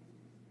story.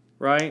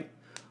 Right?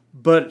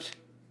 But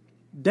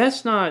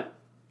that's not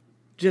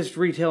just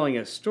retelling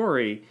a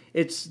story.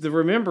 It's the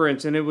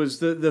remembrance, and it was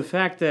the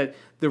fact that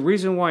the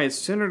reason why it's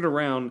centered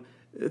around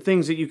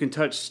things that you can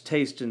touch,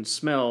 taste, and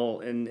smell,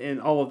 and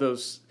all of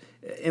those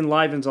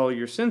enlivens all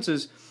your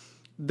senses.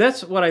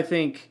 That's what I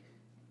think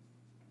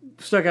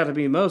stuck out to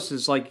me most,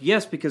 is like,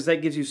 yes, because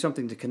that gives you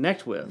something to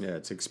connect with. Yeah,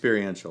 it's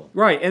experiential.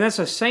 Right, and that's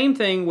the same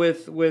thing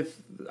with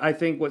I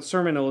think what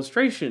sermon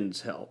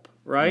illustrations help,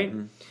 right?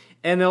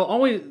 And they'll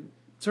always,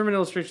 sermon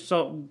illustrations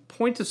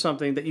point to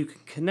something that you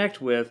can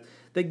connect with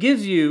that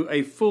gives you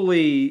a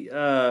fully,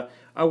 a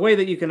way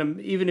that you can,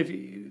 even if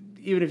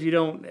you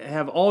don't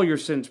have all your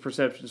sense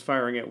perceptions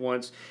firing at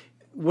once,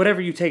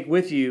 whatever you take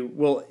with you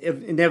will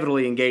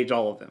inevitably engage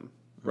all of them,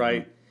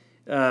 right?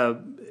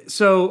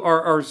 So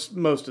are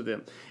most of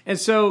them. And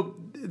so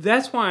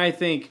that's why I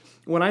think,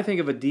 when I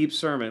think of a deep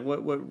sermon,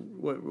 what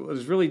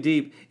is really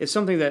deep is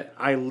something that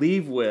I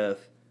leave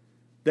with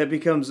that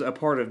becomes a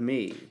part of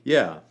me.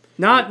 Yeah.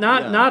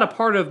 Not a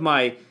part of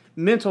my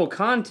mental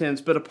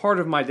contents, but a part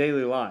of my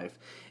daily life.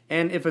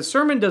 And if a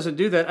sermon doesn't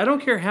do that, I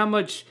don't care how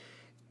much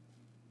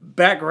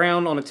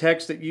background on a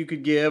text that you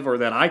could give or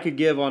that I could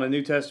give on a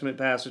New Testament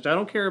passage. I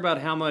don't care about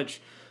how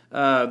much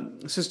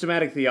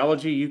systematic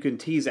theology you can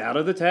tease out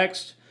of the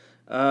text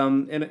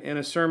in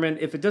a sermon.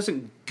 If it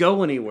doesn't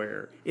go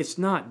anywhere, it's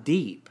not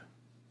deep.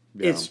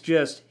 Yeah. It's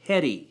just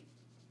heady.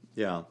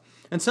 Yeah.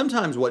 And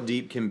sometimes what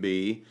deep can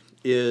be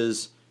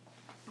is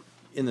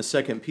in the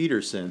 2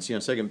 Peter sense.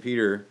 2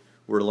 Peter,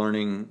 we're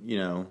learning,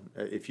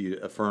 if you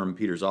affirm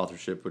Peter's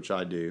authorship, which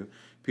I do,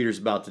 Peter's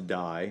about to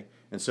die.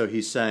 And so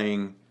he's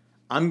saying,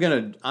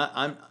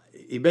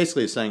 he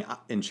basically is saying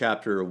in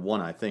chapter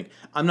 1, I think,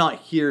 I'm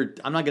not going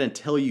to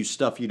tell you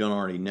stuff you don't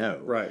already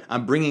know. Right.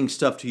 I'm bringing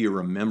stuff to your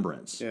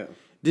remembrance. Yeah.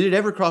 Did it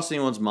ever cross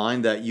anyone's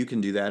mind that you can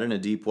do that in a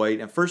deep way?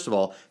 And first of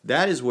all,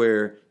 that is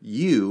where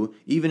you,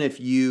 even if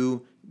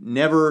you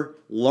never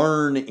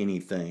learn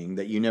anything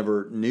that you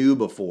never knew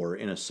before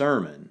in a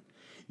sermon,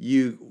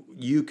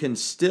 you can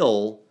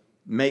still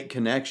make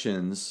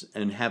connections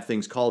and have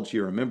things called to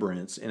your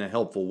remembrance in a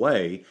helpful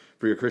way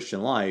for your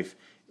Christian life,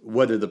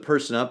 whether the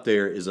person up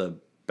there is a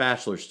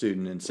bachelor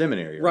student in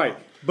seminary or Right.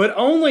 not. But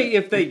only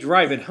if they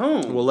drive it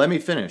home. Well, let me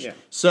finish. Yeah.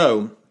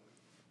 So,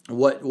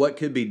 what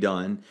could be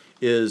done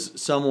is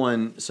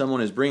someone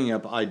is bringing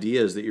up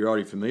ideas that you're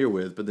already familiar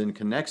with, but then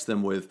connects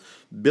them with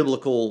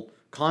biblical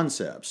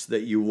concepts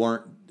that you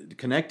weren't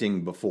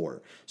connecting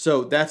before.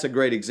 So that's a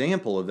great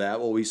example of that.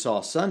 What we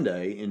saw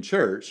Sunday in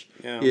church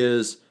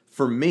is,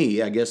 for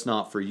me, I guess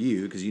not for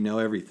you, because you know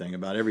everything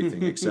about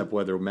everything except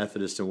whether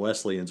Methodists and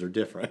Wesleyans are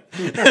different.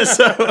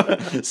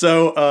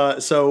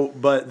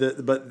 But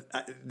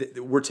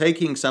we're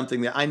taking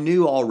something that I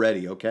knew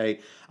already. Okay,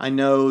 I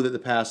know that the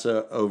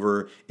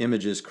Passover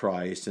images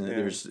Christ, and that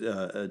there's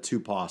a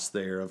tupos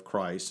there of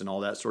Christ, and all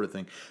that sort of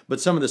thing.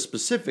 But some of the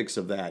specifics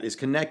of that is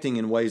connecting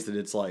in ways that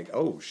it's like,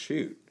 oh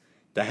shoot,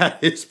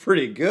 That is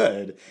pretty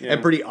good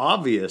and pretty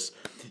obvious,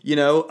 you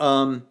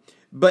know.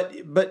 But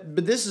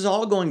this is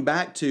all going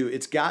back to,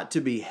 it's got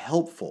to be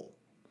helpful.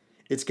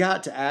 It's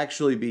got to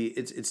actually be,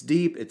 it's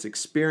deep, it's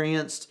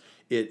experienced.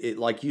 It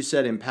like you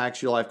said,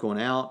 impacts your life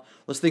going out.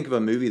 Let's think of a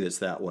movie that's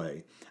that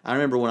way. I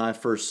remember when I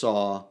first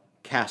saw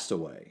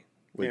Castaway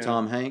with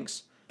Tom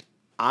Hanks.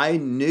 I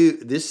knew,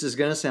 this is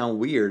going to sound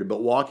weird,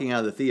 but walking out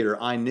of the theater,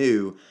 I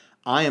knew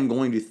I am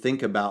going to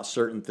think about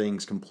certain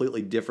things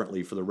completely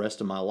differently for the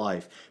rest of my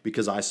life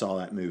because I saw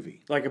that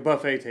movie. Like a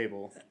buffet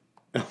table.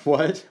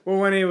 What? Well,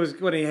 when he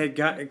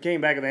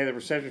came back and they had the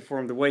reception for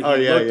him, the way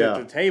he looked at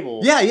the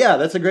table. Yeah,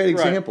 that's a great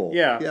example.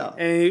 Right. Yeah.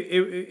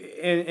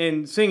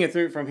 And seeing it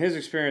through from his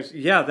experience,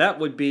 that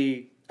would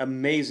be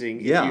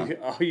amazing.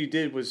 If all you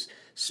did was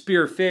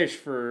spear fish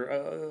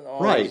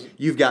for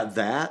You've got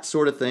that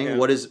sort of thing.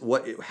 Yeah.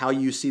 How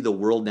you see the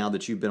world now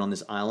that you've been on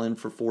this island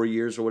for 4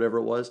 years or whatever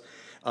it was.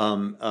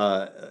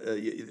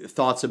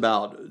 Thoughts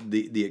about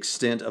the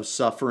extent of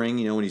suffering,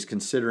 you know, when he's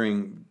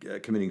considering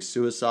committing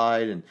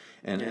suicide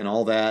and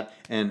all that,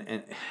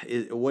 and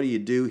what do you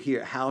do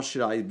here? How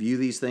should I view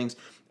these things?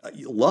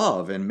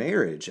 Love and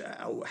marriage.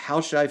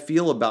 How should I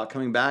feel about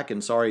coming back?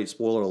 And sorry,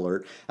 spoiler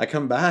alert, I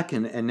come back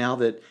and now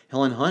that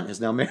Helen Hunt has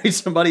now married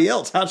somebody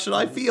else, how should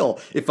I feel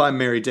if I'm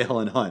married to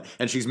Helen Hunt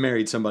and she's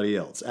married somebody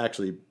else?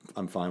 Actually,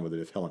 I'm fine with it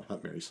if Helen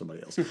Hunt marries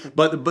somebody else.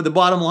 But the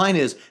bottom line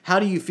is, how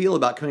do you feel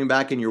about coming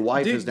back and your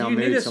wife is now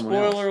married someone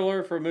else? Do you need a spoiler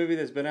alert for a movie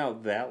that's been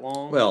out that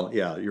long? Well,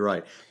 yeah, you're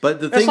right. But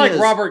the that's thing like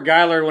is, Robert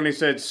Geiler when he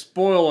said,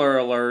 "Spoiler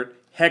alert."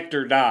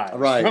 Hector dies.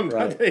 Right.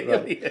 But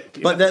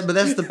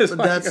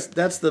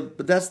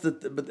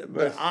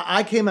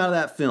I came out of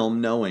that film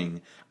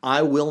knowing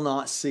I will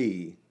not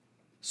see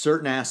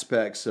certain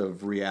aspects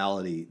of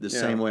reality the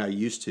same way I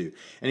used to.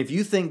 And if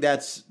you think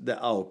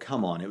oh,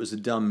 come on, it was a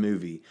dumb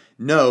movie.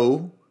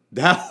 No,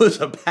 that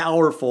was a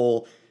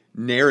powerful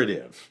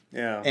narrative.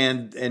 Yeah.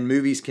 And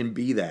movies can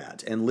be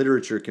that, and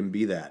literature can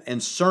be that,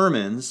 and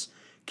sermons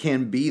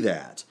can be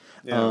that.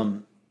 Yeah.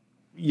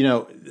 You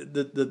know,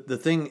 the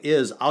thing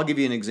is, I'll give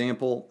you an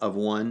example of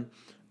one.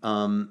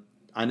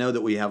 I know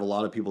that we have a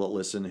lot of people that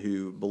listen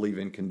who believe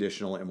in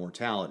conditional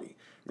immortality,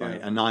 right?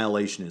 Yeah.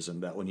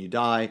 Annihilationism, that when you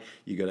die,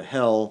 you go to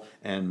hell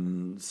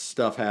and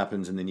stuff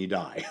happens and then you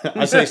die.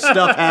 I say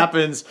stuff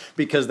happens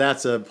because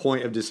that's a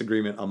point of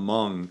disagreement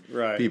among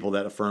people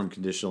that affirm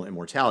conditional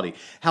immortality.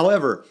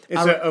 However,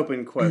 it's an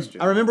open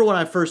question. I remember when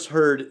I first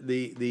heard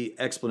the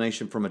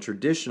explanation from a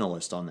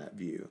traditionalist on that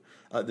view,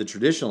 the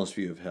traditionalist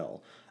view of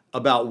hell,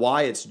 about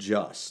why it's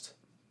just.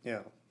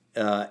 Yeah.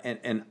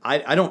 And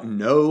I don't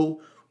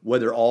know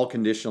whether all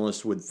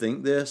conditionalists would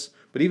think this,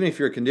 but even if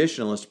you're a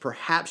conditionalist,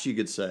 perhaps you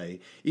could say,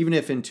 even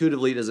if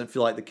intuitively it doesn't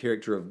feel like the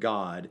character of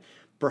God,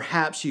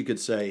 perhaps you could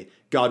say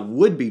God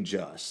would be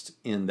just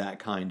in that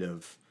kind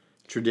of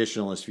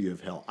traditionalist view of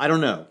hell. I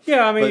don't know.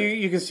 Yeah, I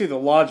mean, you can see the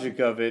logic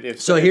of it.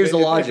 If here's the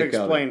logic of it.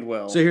 Explained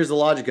well. So here's the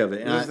logic of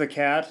it. This is the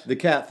cat? The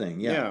cat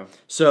thing, yeah.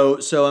 So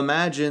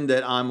imagine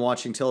that I'm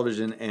watching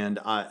television and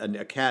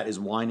a cat is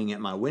whining at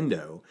my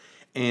window,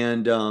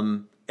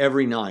 and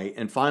every night,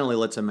 and finally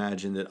let's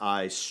imagine that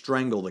I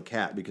strangle the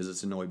cat because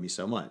it's annoyed me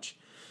so much.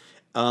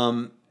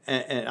 And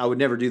I would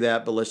never do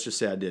that, but let's just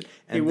say I did.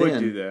 And he would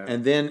do that.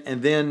 And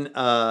then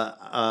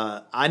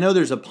I know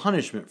there's a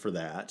punishment for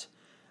that.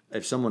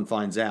 If someone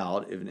finds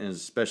out, and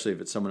especially if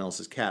it's someone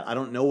else's cat, I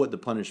don't know what the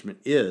punishment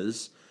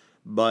is,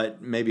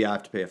 but maybe I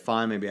have to pay a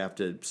fine, maybe I have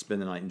to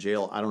spend the night in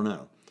jail. I don't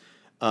know.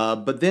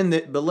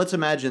 But let's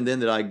imagine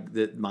then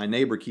that my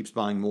neighbor keeps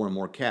buying more and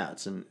more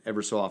cats, and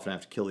ever so often I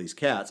have to kill these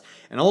cats,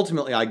 and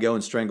ultimately I go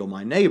and strangle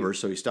my neighbor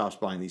so he stops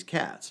buying these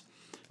cats.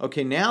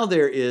 Okay, now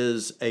there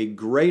is a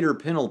greater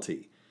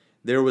penalty.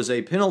 There was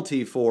a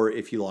penalty for,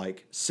 if you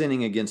like,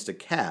 sinning against a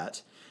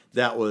cat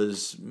that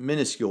was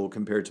minuscule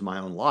compared to my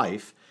own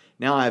life.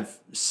 Now I've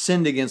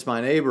sinned against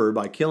my neighbor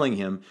by killing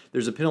him.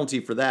 There's a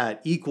penalty for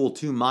that equal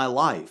to my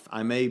life.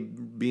 I may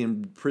be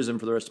in prison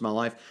for the rest of my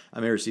life. I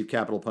may receive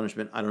capital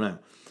punishment. I don't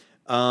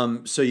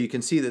know. So you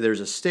can see that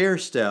there's a stair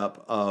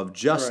step of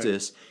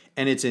justice,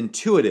 and it's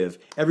intuitive.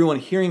 Everyone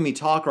hearing me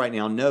talk right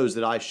now knows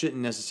that I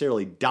shouldn't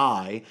necessarily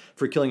die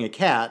for killing a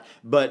cat,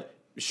 but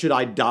should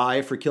I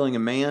die for killing a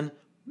man?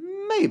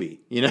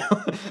 Maybe, you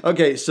know?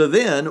 Okay, so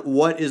then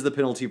what is the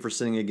penalty for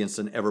sinning against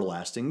an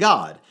everlasting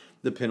God?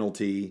 The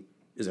penalty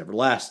is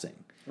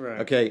everlasting.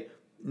 Right. Okay.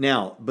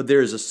 Now, but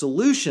there is a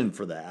solution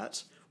for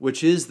that,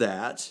 which is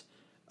that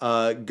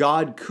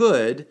God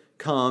could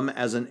come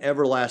as an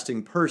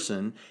everlasting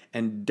person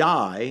and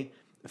die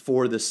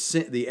for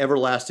the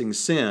everlasting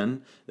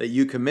sin that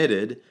you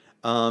committed,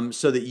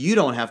 so that you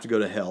don't have to go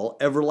to hell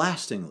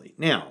everlastingly.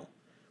 Now,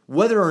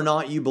 whether or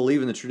not you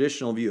believe in the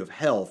traditional view of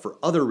hell for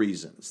other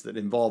reasons that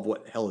involve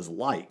what hell is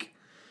like,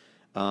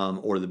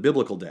 or the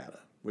biblical data,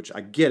 which I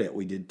get it.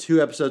 We did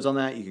 2 episodes on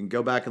that. You can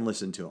go back and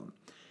listen to them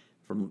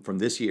from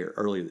this year,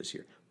 earlier this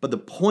year. But the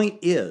point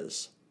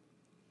is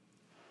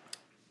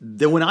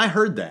that when I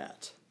heard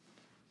that,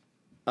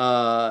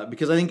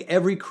 because I think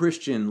every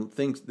Christian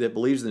that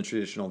believes in the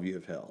traditional view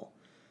of hell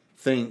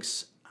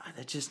thinks,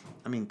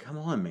 come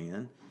on,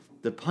 man.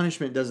 the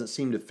punishment doesn't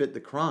seem to fit the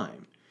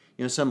crime.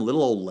 You know, some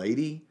little old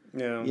lady,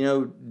 Yeah. you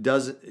know,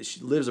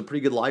 she lives a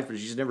pretty good life, but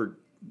she's never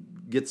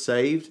gets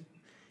saved,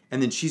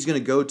 and then she's going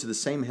to go to the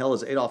same hell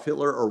as Adolf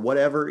Hitler or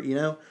whatever, you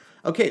know?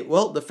 Okay,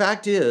 well, the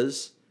fact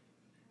is,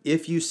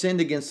 if you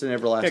sinned against an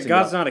everlasting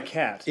God's God, not a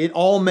cat. it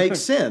all makes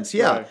sense,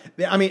 yeah.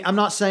 Right. I mean, I'm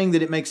not saying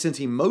that it makes sense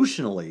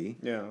emotionally,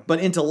 Yeah. but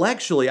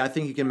intellectually, I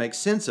think you can make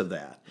sense of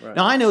that. Right.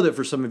 Now, I know that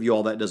for some of you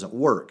all that doesn't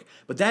work,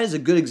 but that is a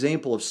good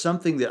example of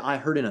something that I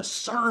heard in a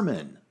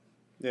sermon.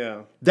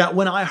 Yeah. That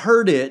when I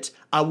heard it,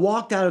 I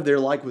walked out of there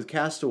like with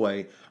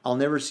Castaway. I'll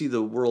never see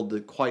the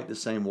world quite the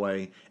same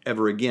way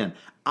ever again.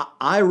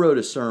 I wrote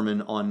a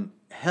sermon on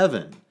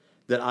heaven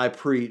that I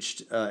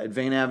preached at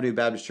Vane Avenue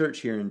Baptist Church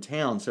here in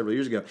town several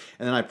years ago.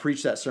 And then I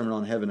preached that sermon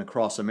on heaven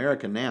across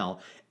America now.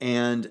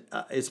 And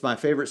it's my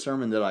favorite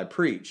sermon that I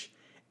preach.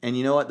 And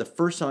you know what? The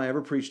first time I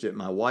ever preached it,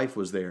 my wife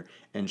was there,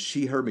 and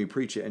she heard me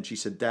preach it, and she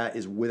said, that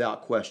is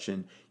without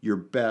question the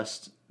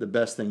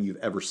best thing you've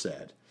ever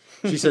said.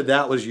 She said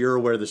that was your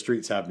Where the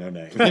Streets Have No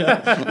Name.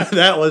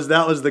 that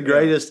was the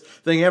greatest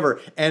thing ever.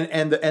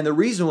 And the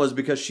reason was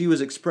because she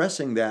was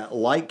expressing that,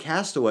 like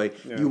Castaway,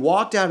 you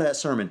walked out of that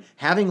sermon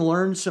having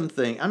learned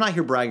something. I'm not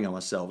here bragging on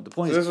myself. The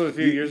point So is, this was a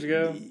few years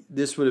ago?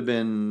 This would have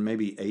been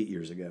maybe 8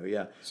 years ago,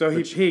 yeah. So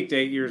he peaked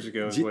 8 years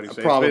ago is what he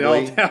said. Probably,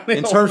 It's been all downhill.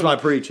 in terms of my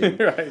preaching.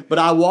 Right. But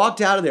I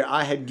walked out of there.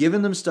 I had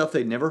given them stuff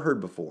they'd never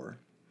heard before,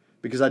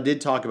 because I did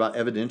talk about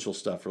evidential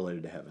stuff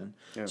related to heaven.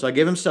 Yeah. So I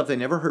gave them stuff they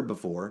never heard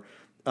before.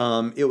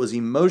 It was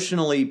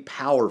emotionally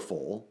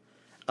powerful.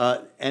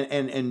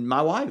 And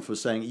my wife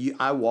was saying,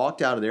 I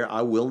walked out of there,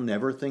 I will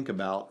never think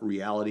about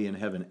reality in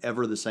heaven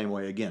ever the same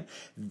way again.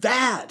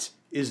 That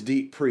is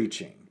deep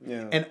preaching.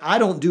 Yeah. And I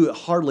don't do it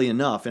hardly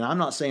enough. And I'm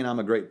not saying I'm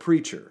a great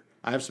preacher.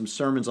 I have some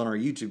sermons on our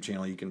YouTube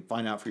channel you can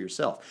find out for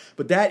yourself.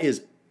 But that's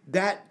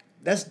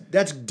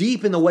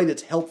deep in the way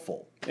that's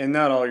helpful. And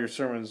not all your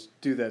sermons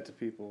do that to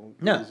people.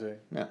 No.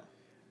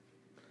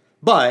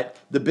 But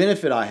the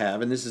benefit I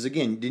have, and this is,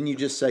 again, didn't you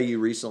just say you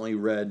recently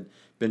read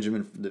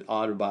the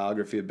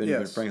autobiography of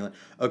Benjamin Yes. Franklin?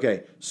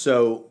 Okay,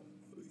 so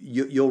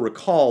you'll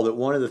recall that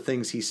one of the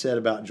things he said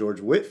about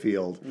George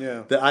Whitefield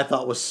that I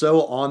thought was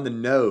so on the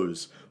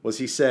nose was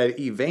he said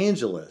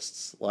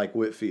evangelists like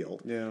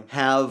Whitefield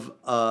have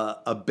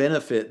a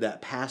benefit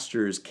that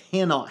pastors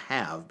cannot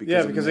have.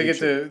 Because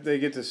they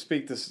get to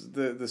speak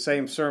the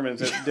same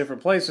sermons at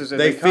different places.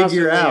 And they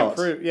figure constantly out.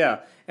 improve.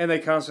 And they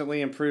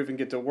constantly improve and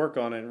get to work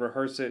on it and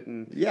rehearse it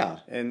and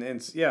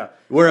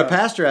Where a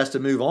pastor has to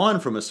move on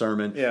from a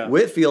sermon,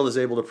 Whitefield is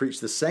able to preach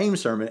the same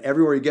sermon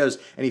everywhere he goes,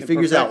 and he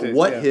figures out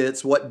what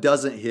hits, what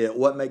doesn't hit,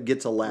 what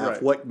gets a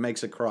laugh, what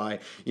makes a cry,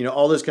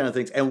 all those kind of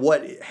things, and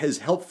what is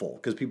helpful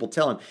because people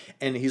tell him.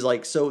 And he's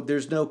like, so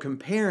there's no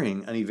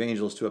comparing an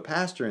evangelist to a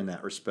pastor in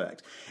that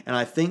respect. And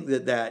I think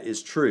that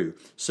is true.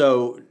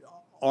 So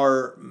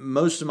are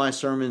most of my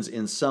sermons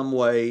in some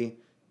way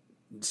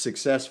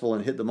successful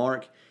and hit the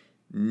mark?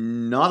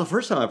 Not the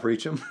first time I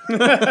preach them,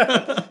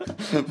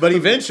 but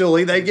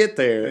eventually they get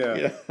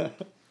there. Yeah.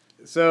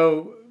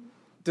 So,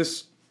 to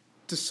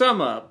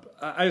sum up,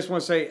 I just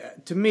want to say,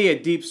 to me, a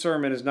deep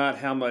sermon is not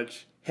how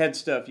much head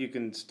stuff you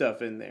can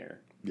stuff in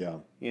there. Yeah.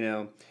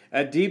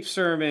 A deep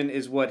sermon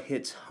is what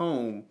hits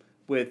home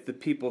with the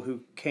people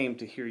who came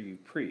to hear you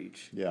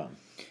preach. Yeah.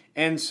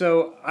 And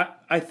so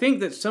I think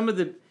that some of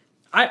the...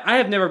 I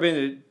have never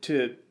been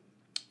to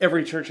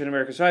every church in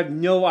America, so I have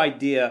no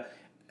idea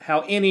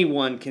how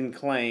anyone can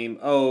claim,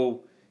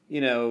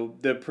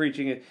 the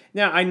preaching.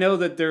 Now, I know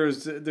that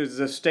there's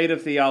a state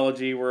of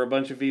theology where a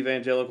bunch of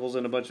evangelicals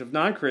and a bunch of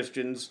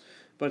non-Christians,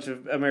 a bunch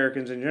of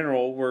Americans in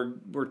general,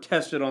 were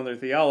tested on their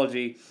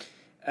theology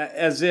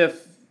as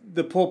if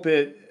the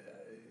pulpit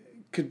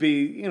could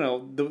be,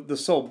 the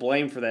sole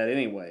blame for that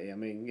anyway. I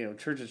mean,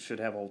 churches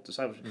should have all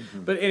discipleship.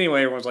 Mm-hmm. But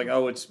anyway, everyone's like,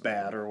 oh, it's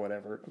bad or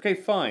whatever. Okay,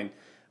 fine.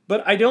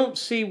 But I don't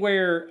see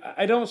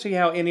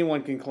how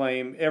anyone can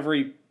claim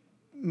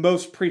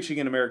most preaching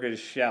in America is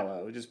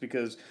shallow just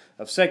because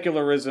of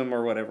secularism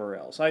or whatever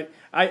else.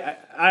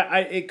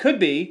 It could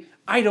be.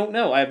 I don't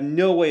know. I have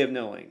no way of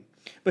knowing.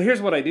 But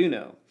here's what I do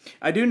know.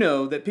 I do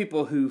know that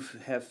people who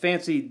have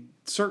fancied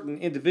certain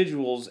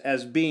individuals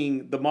as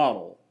being the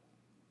model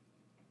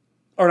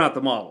are not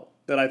the model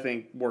that I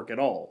think work at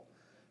all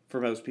for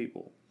most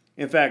people.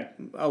 In fact,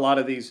 a lot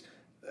of these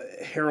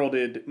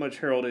much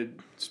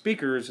heralded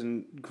speakers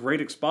and great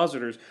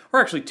expositors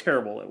are actually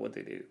terrible at what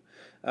they do.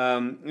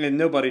 And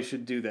nobody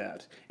should do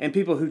that. And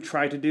people who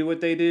try to do what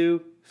they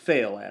do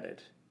fail at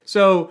it.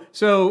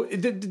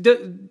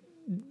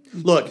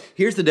 Look,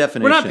 here's the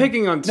definition. We're not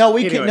picking on...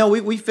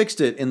 we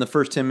fixed it in the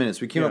first 10 minutes.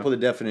 We came up with a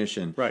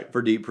definition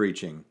for deep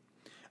preaching.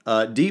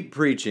 Deep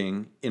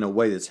preaching, in a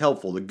way that's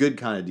helpful, the good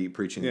kind of deep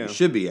preaching that you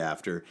should be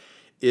after,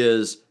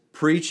 is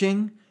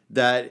preaching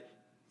that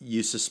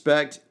you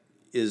suspect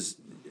is...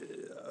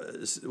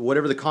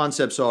 whatever the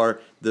concepts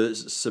are, the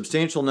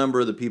substantial number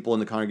of the people in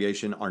the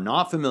congregation are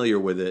not familiar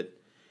with it,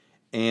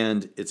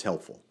 and it's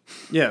helpful.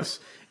 Yes,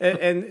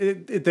 and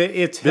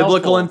it's biblical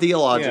helpful. and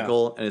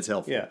theological, and it's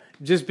helpful. Yeah,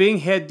 just being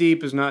head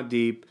deep is not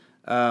deep.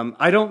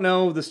 I don't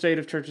know the state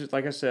of churches.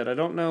 Like I said, I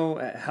don't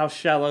know how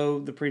shallow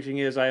the preaching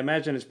is. I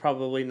imagine it's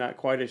probably not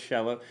quite as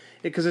shallow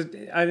because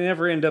I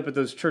never end up at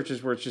those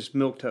churches where it's just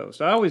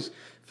milquetoast. I always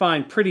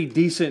find pretty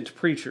decent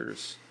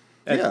preachers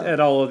at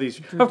all of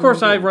these. Of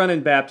course, I run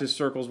in Baptist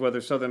circles,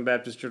 whether Southern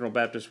Baptist, General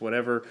Baptist,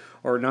 whatever,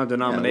 or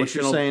non-denominational. What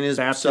you're saying is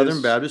Baptist,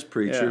 Southern Baptist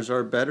preachers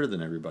are better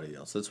than everybody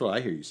else. That's what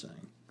I hear you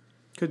saying.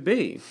 Could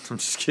be. I'm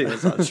just kidding.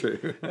 That's not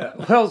true.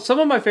 Well, some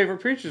of my favorite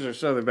preachers are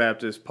Southern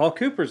Baptist. Paul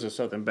Cooper's a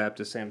Southern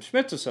Baptist. Sam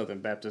Schmidt's a Southern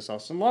Baptist.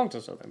 Austin Long's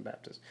a Southern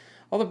Baptist.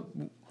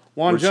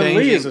 Juan Jung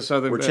Lee is a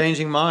Southern Baptist. We're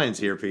changing minds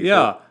here, people.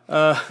 Yeah.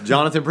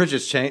 Jonathan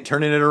Pritchett's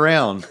turning it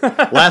around.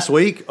 Last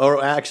week,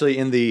 or actually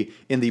in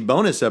the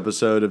bonus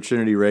episode of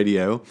Trinity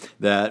Radio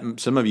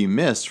that some of you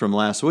missed from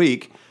last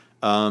week,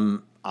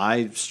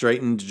 I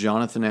straightened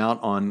Jonathan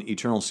out on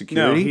eternal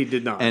security. No, he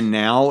did not. And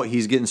now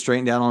he's getting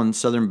straightened out on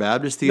Southern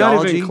Baptist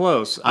theology. Not even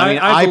close. I mean,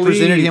 I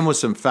presented him with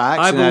some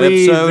facts in that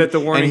episode,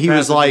 and he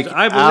was like,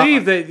 I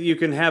believe that you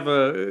can have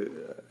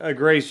a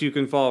grace you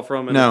can fall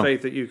from and a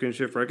faith that you can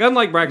shipwreck.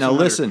 Unlike Braxton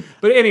Hunter. Listen.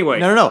 But anyway.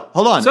 No.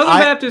 Hold on. Southern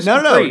Baptist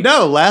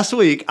No. Last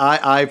week,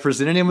 I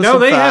presented him with some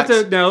facts.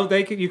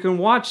 You can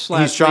watch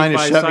Slash. He's trying to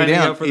shut me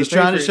down. He's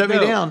trying to shut me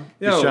down.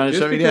 He's trying to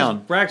shut me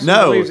down. Braxton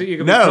believes that you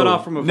can be cut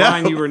off from a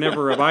vine you were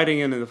never abiding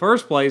in the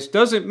first place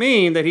doesn't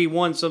mean that he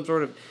won some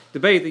sort of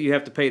debate that you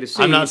have to pay to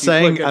see. I'm not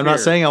saying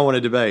I want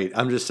to debate.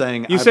 I'm just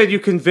saying you said you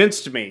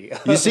convinced me.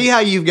 You see how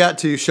you've got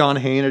to Sean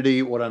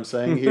Hannity what I'm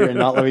saying here and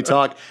not let me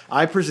talk.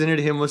 I presented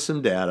him with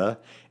some data,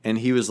 and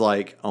he was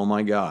like, "Oh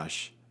my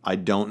gosh, I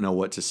don't know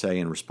what to say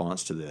in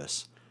response to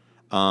this."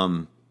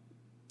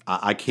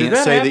 I can't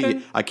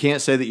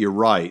say that you're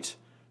right,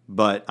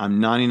 but I'm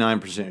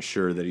 99%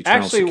 sure that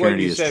eternal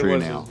security is true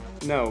now.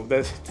 No,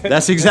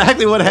 that's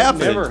exactly what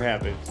happened. Never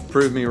happened.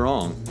 Prove me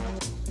wrong.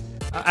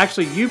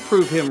 Actually, you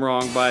prove him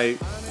wrong by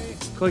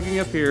clicking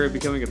up here and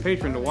becoming a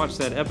patron to watch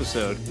that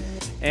episode.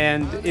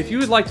 And if you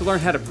would like to learn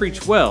how to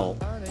preach well,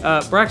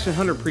 Braxton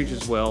Hunter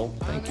preaches well.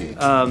 Thank you.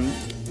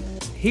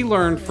 He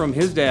learned from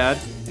his dad,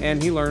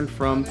 and he learned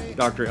from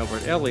Dr.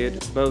 Albert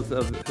Elliott, both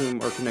of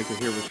whom are connected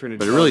here with Trinity.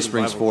 But it really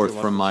springs forth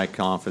from my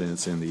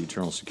confidence in the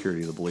eternal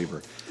security of the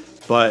believer.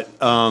 But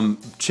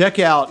check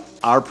out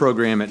our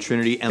program at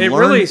Trinity and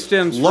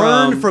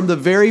learn from the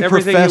very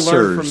everything professors. You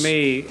learned from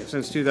me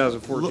since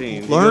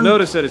 2014. You'll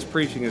notice that his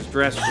preaching has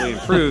drastically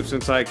improved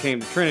since I came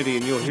to Trinity,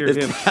 and you'll hear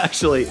him.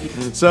 Actually,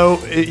 so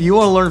you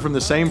want to learn from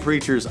the same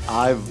preachers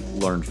I've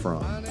learned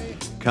from.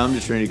 Come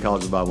to Trinity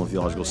College of Bible and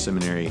Theological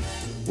Seminary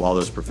while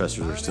those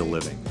professors are still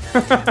living.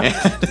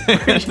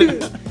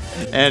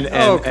 And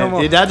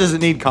that doesn't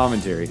need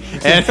commentary.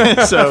 And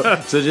so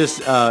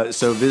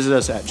visit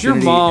us at Trinity. Your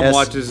mom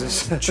watches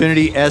this.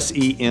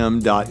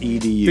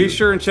 TrinitySEM.edu. Be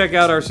sure and check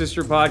out our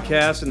sister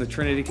podcast in the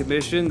Trinity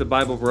Commission, the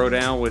Bible Bro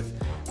Down with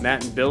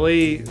Matt and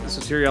Billy,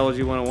 Soteriology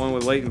 101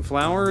 with Leighton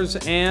Flowers,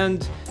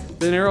 and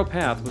The Narrow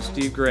Path with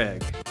Steve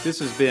Gregg. This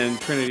has been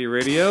Trinity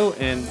Radio,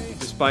 and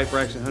despite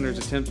Braxton Hunter's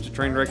attempts to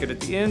train wreck it at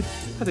the end,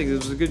 I think this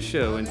was a good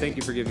show, and thank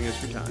you for giving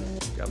us your time.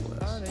 God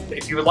bless.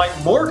 If you would like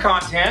more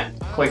content,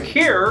 click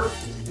here,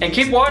 and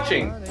keep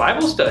watching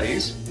Bible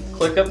Studies.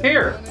 Click up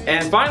here.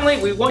 And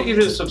finally, we want you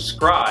to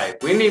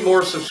subscribe. We need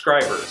more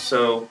subscribers,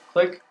 so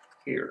click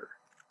here.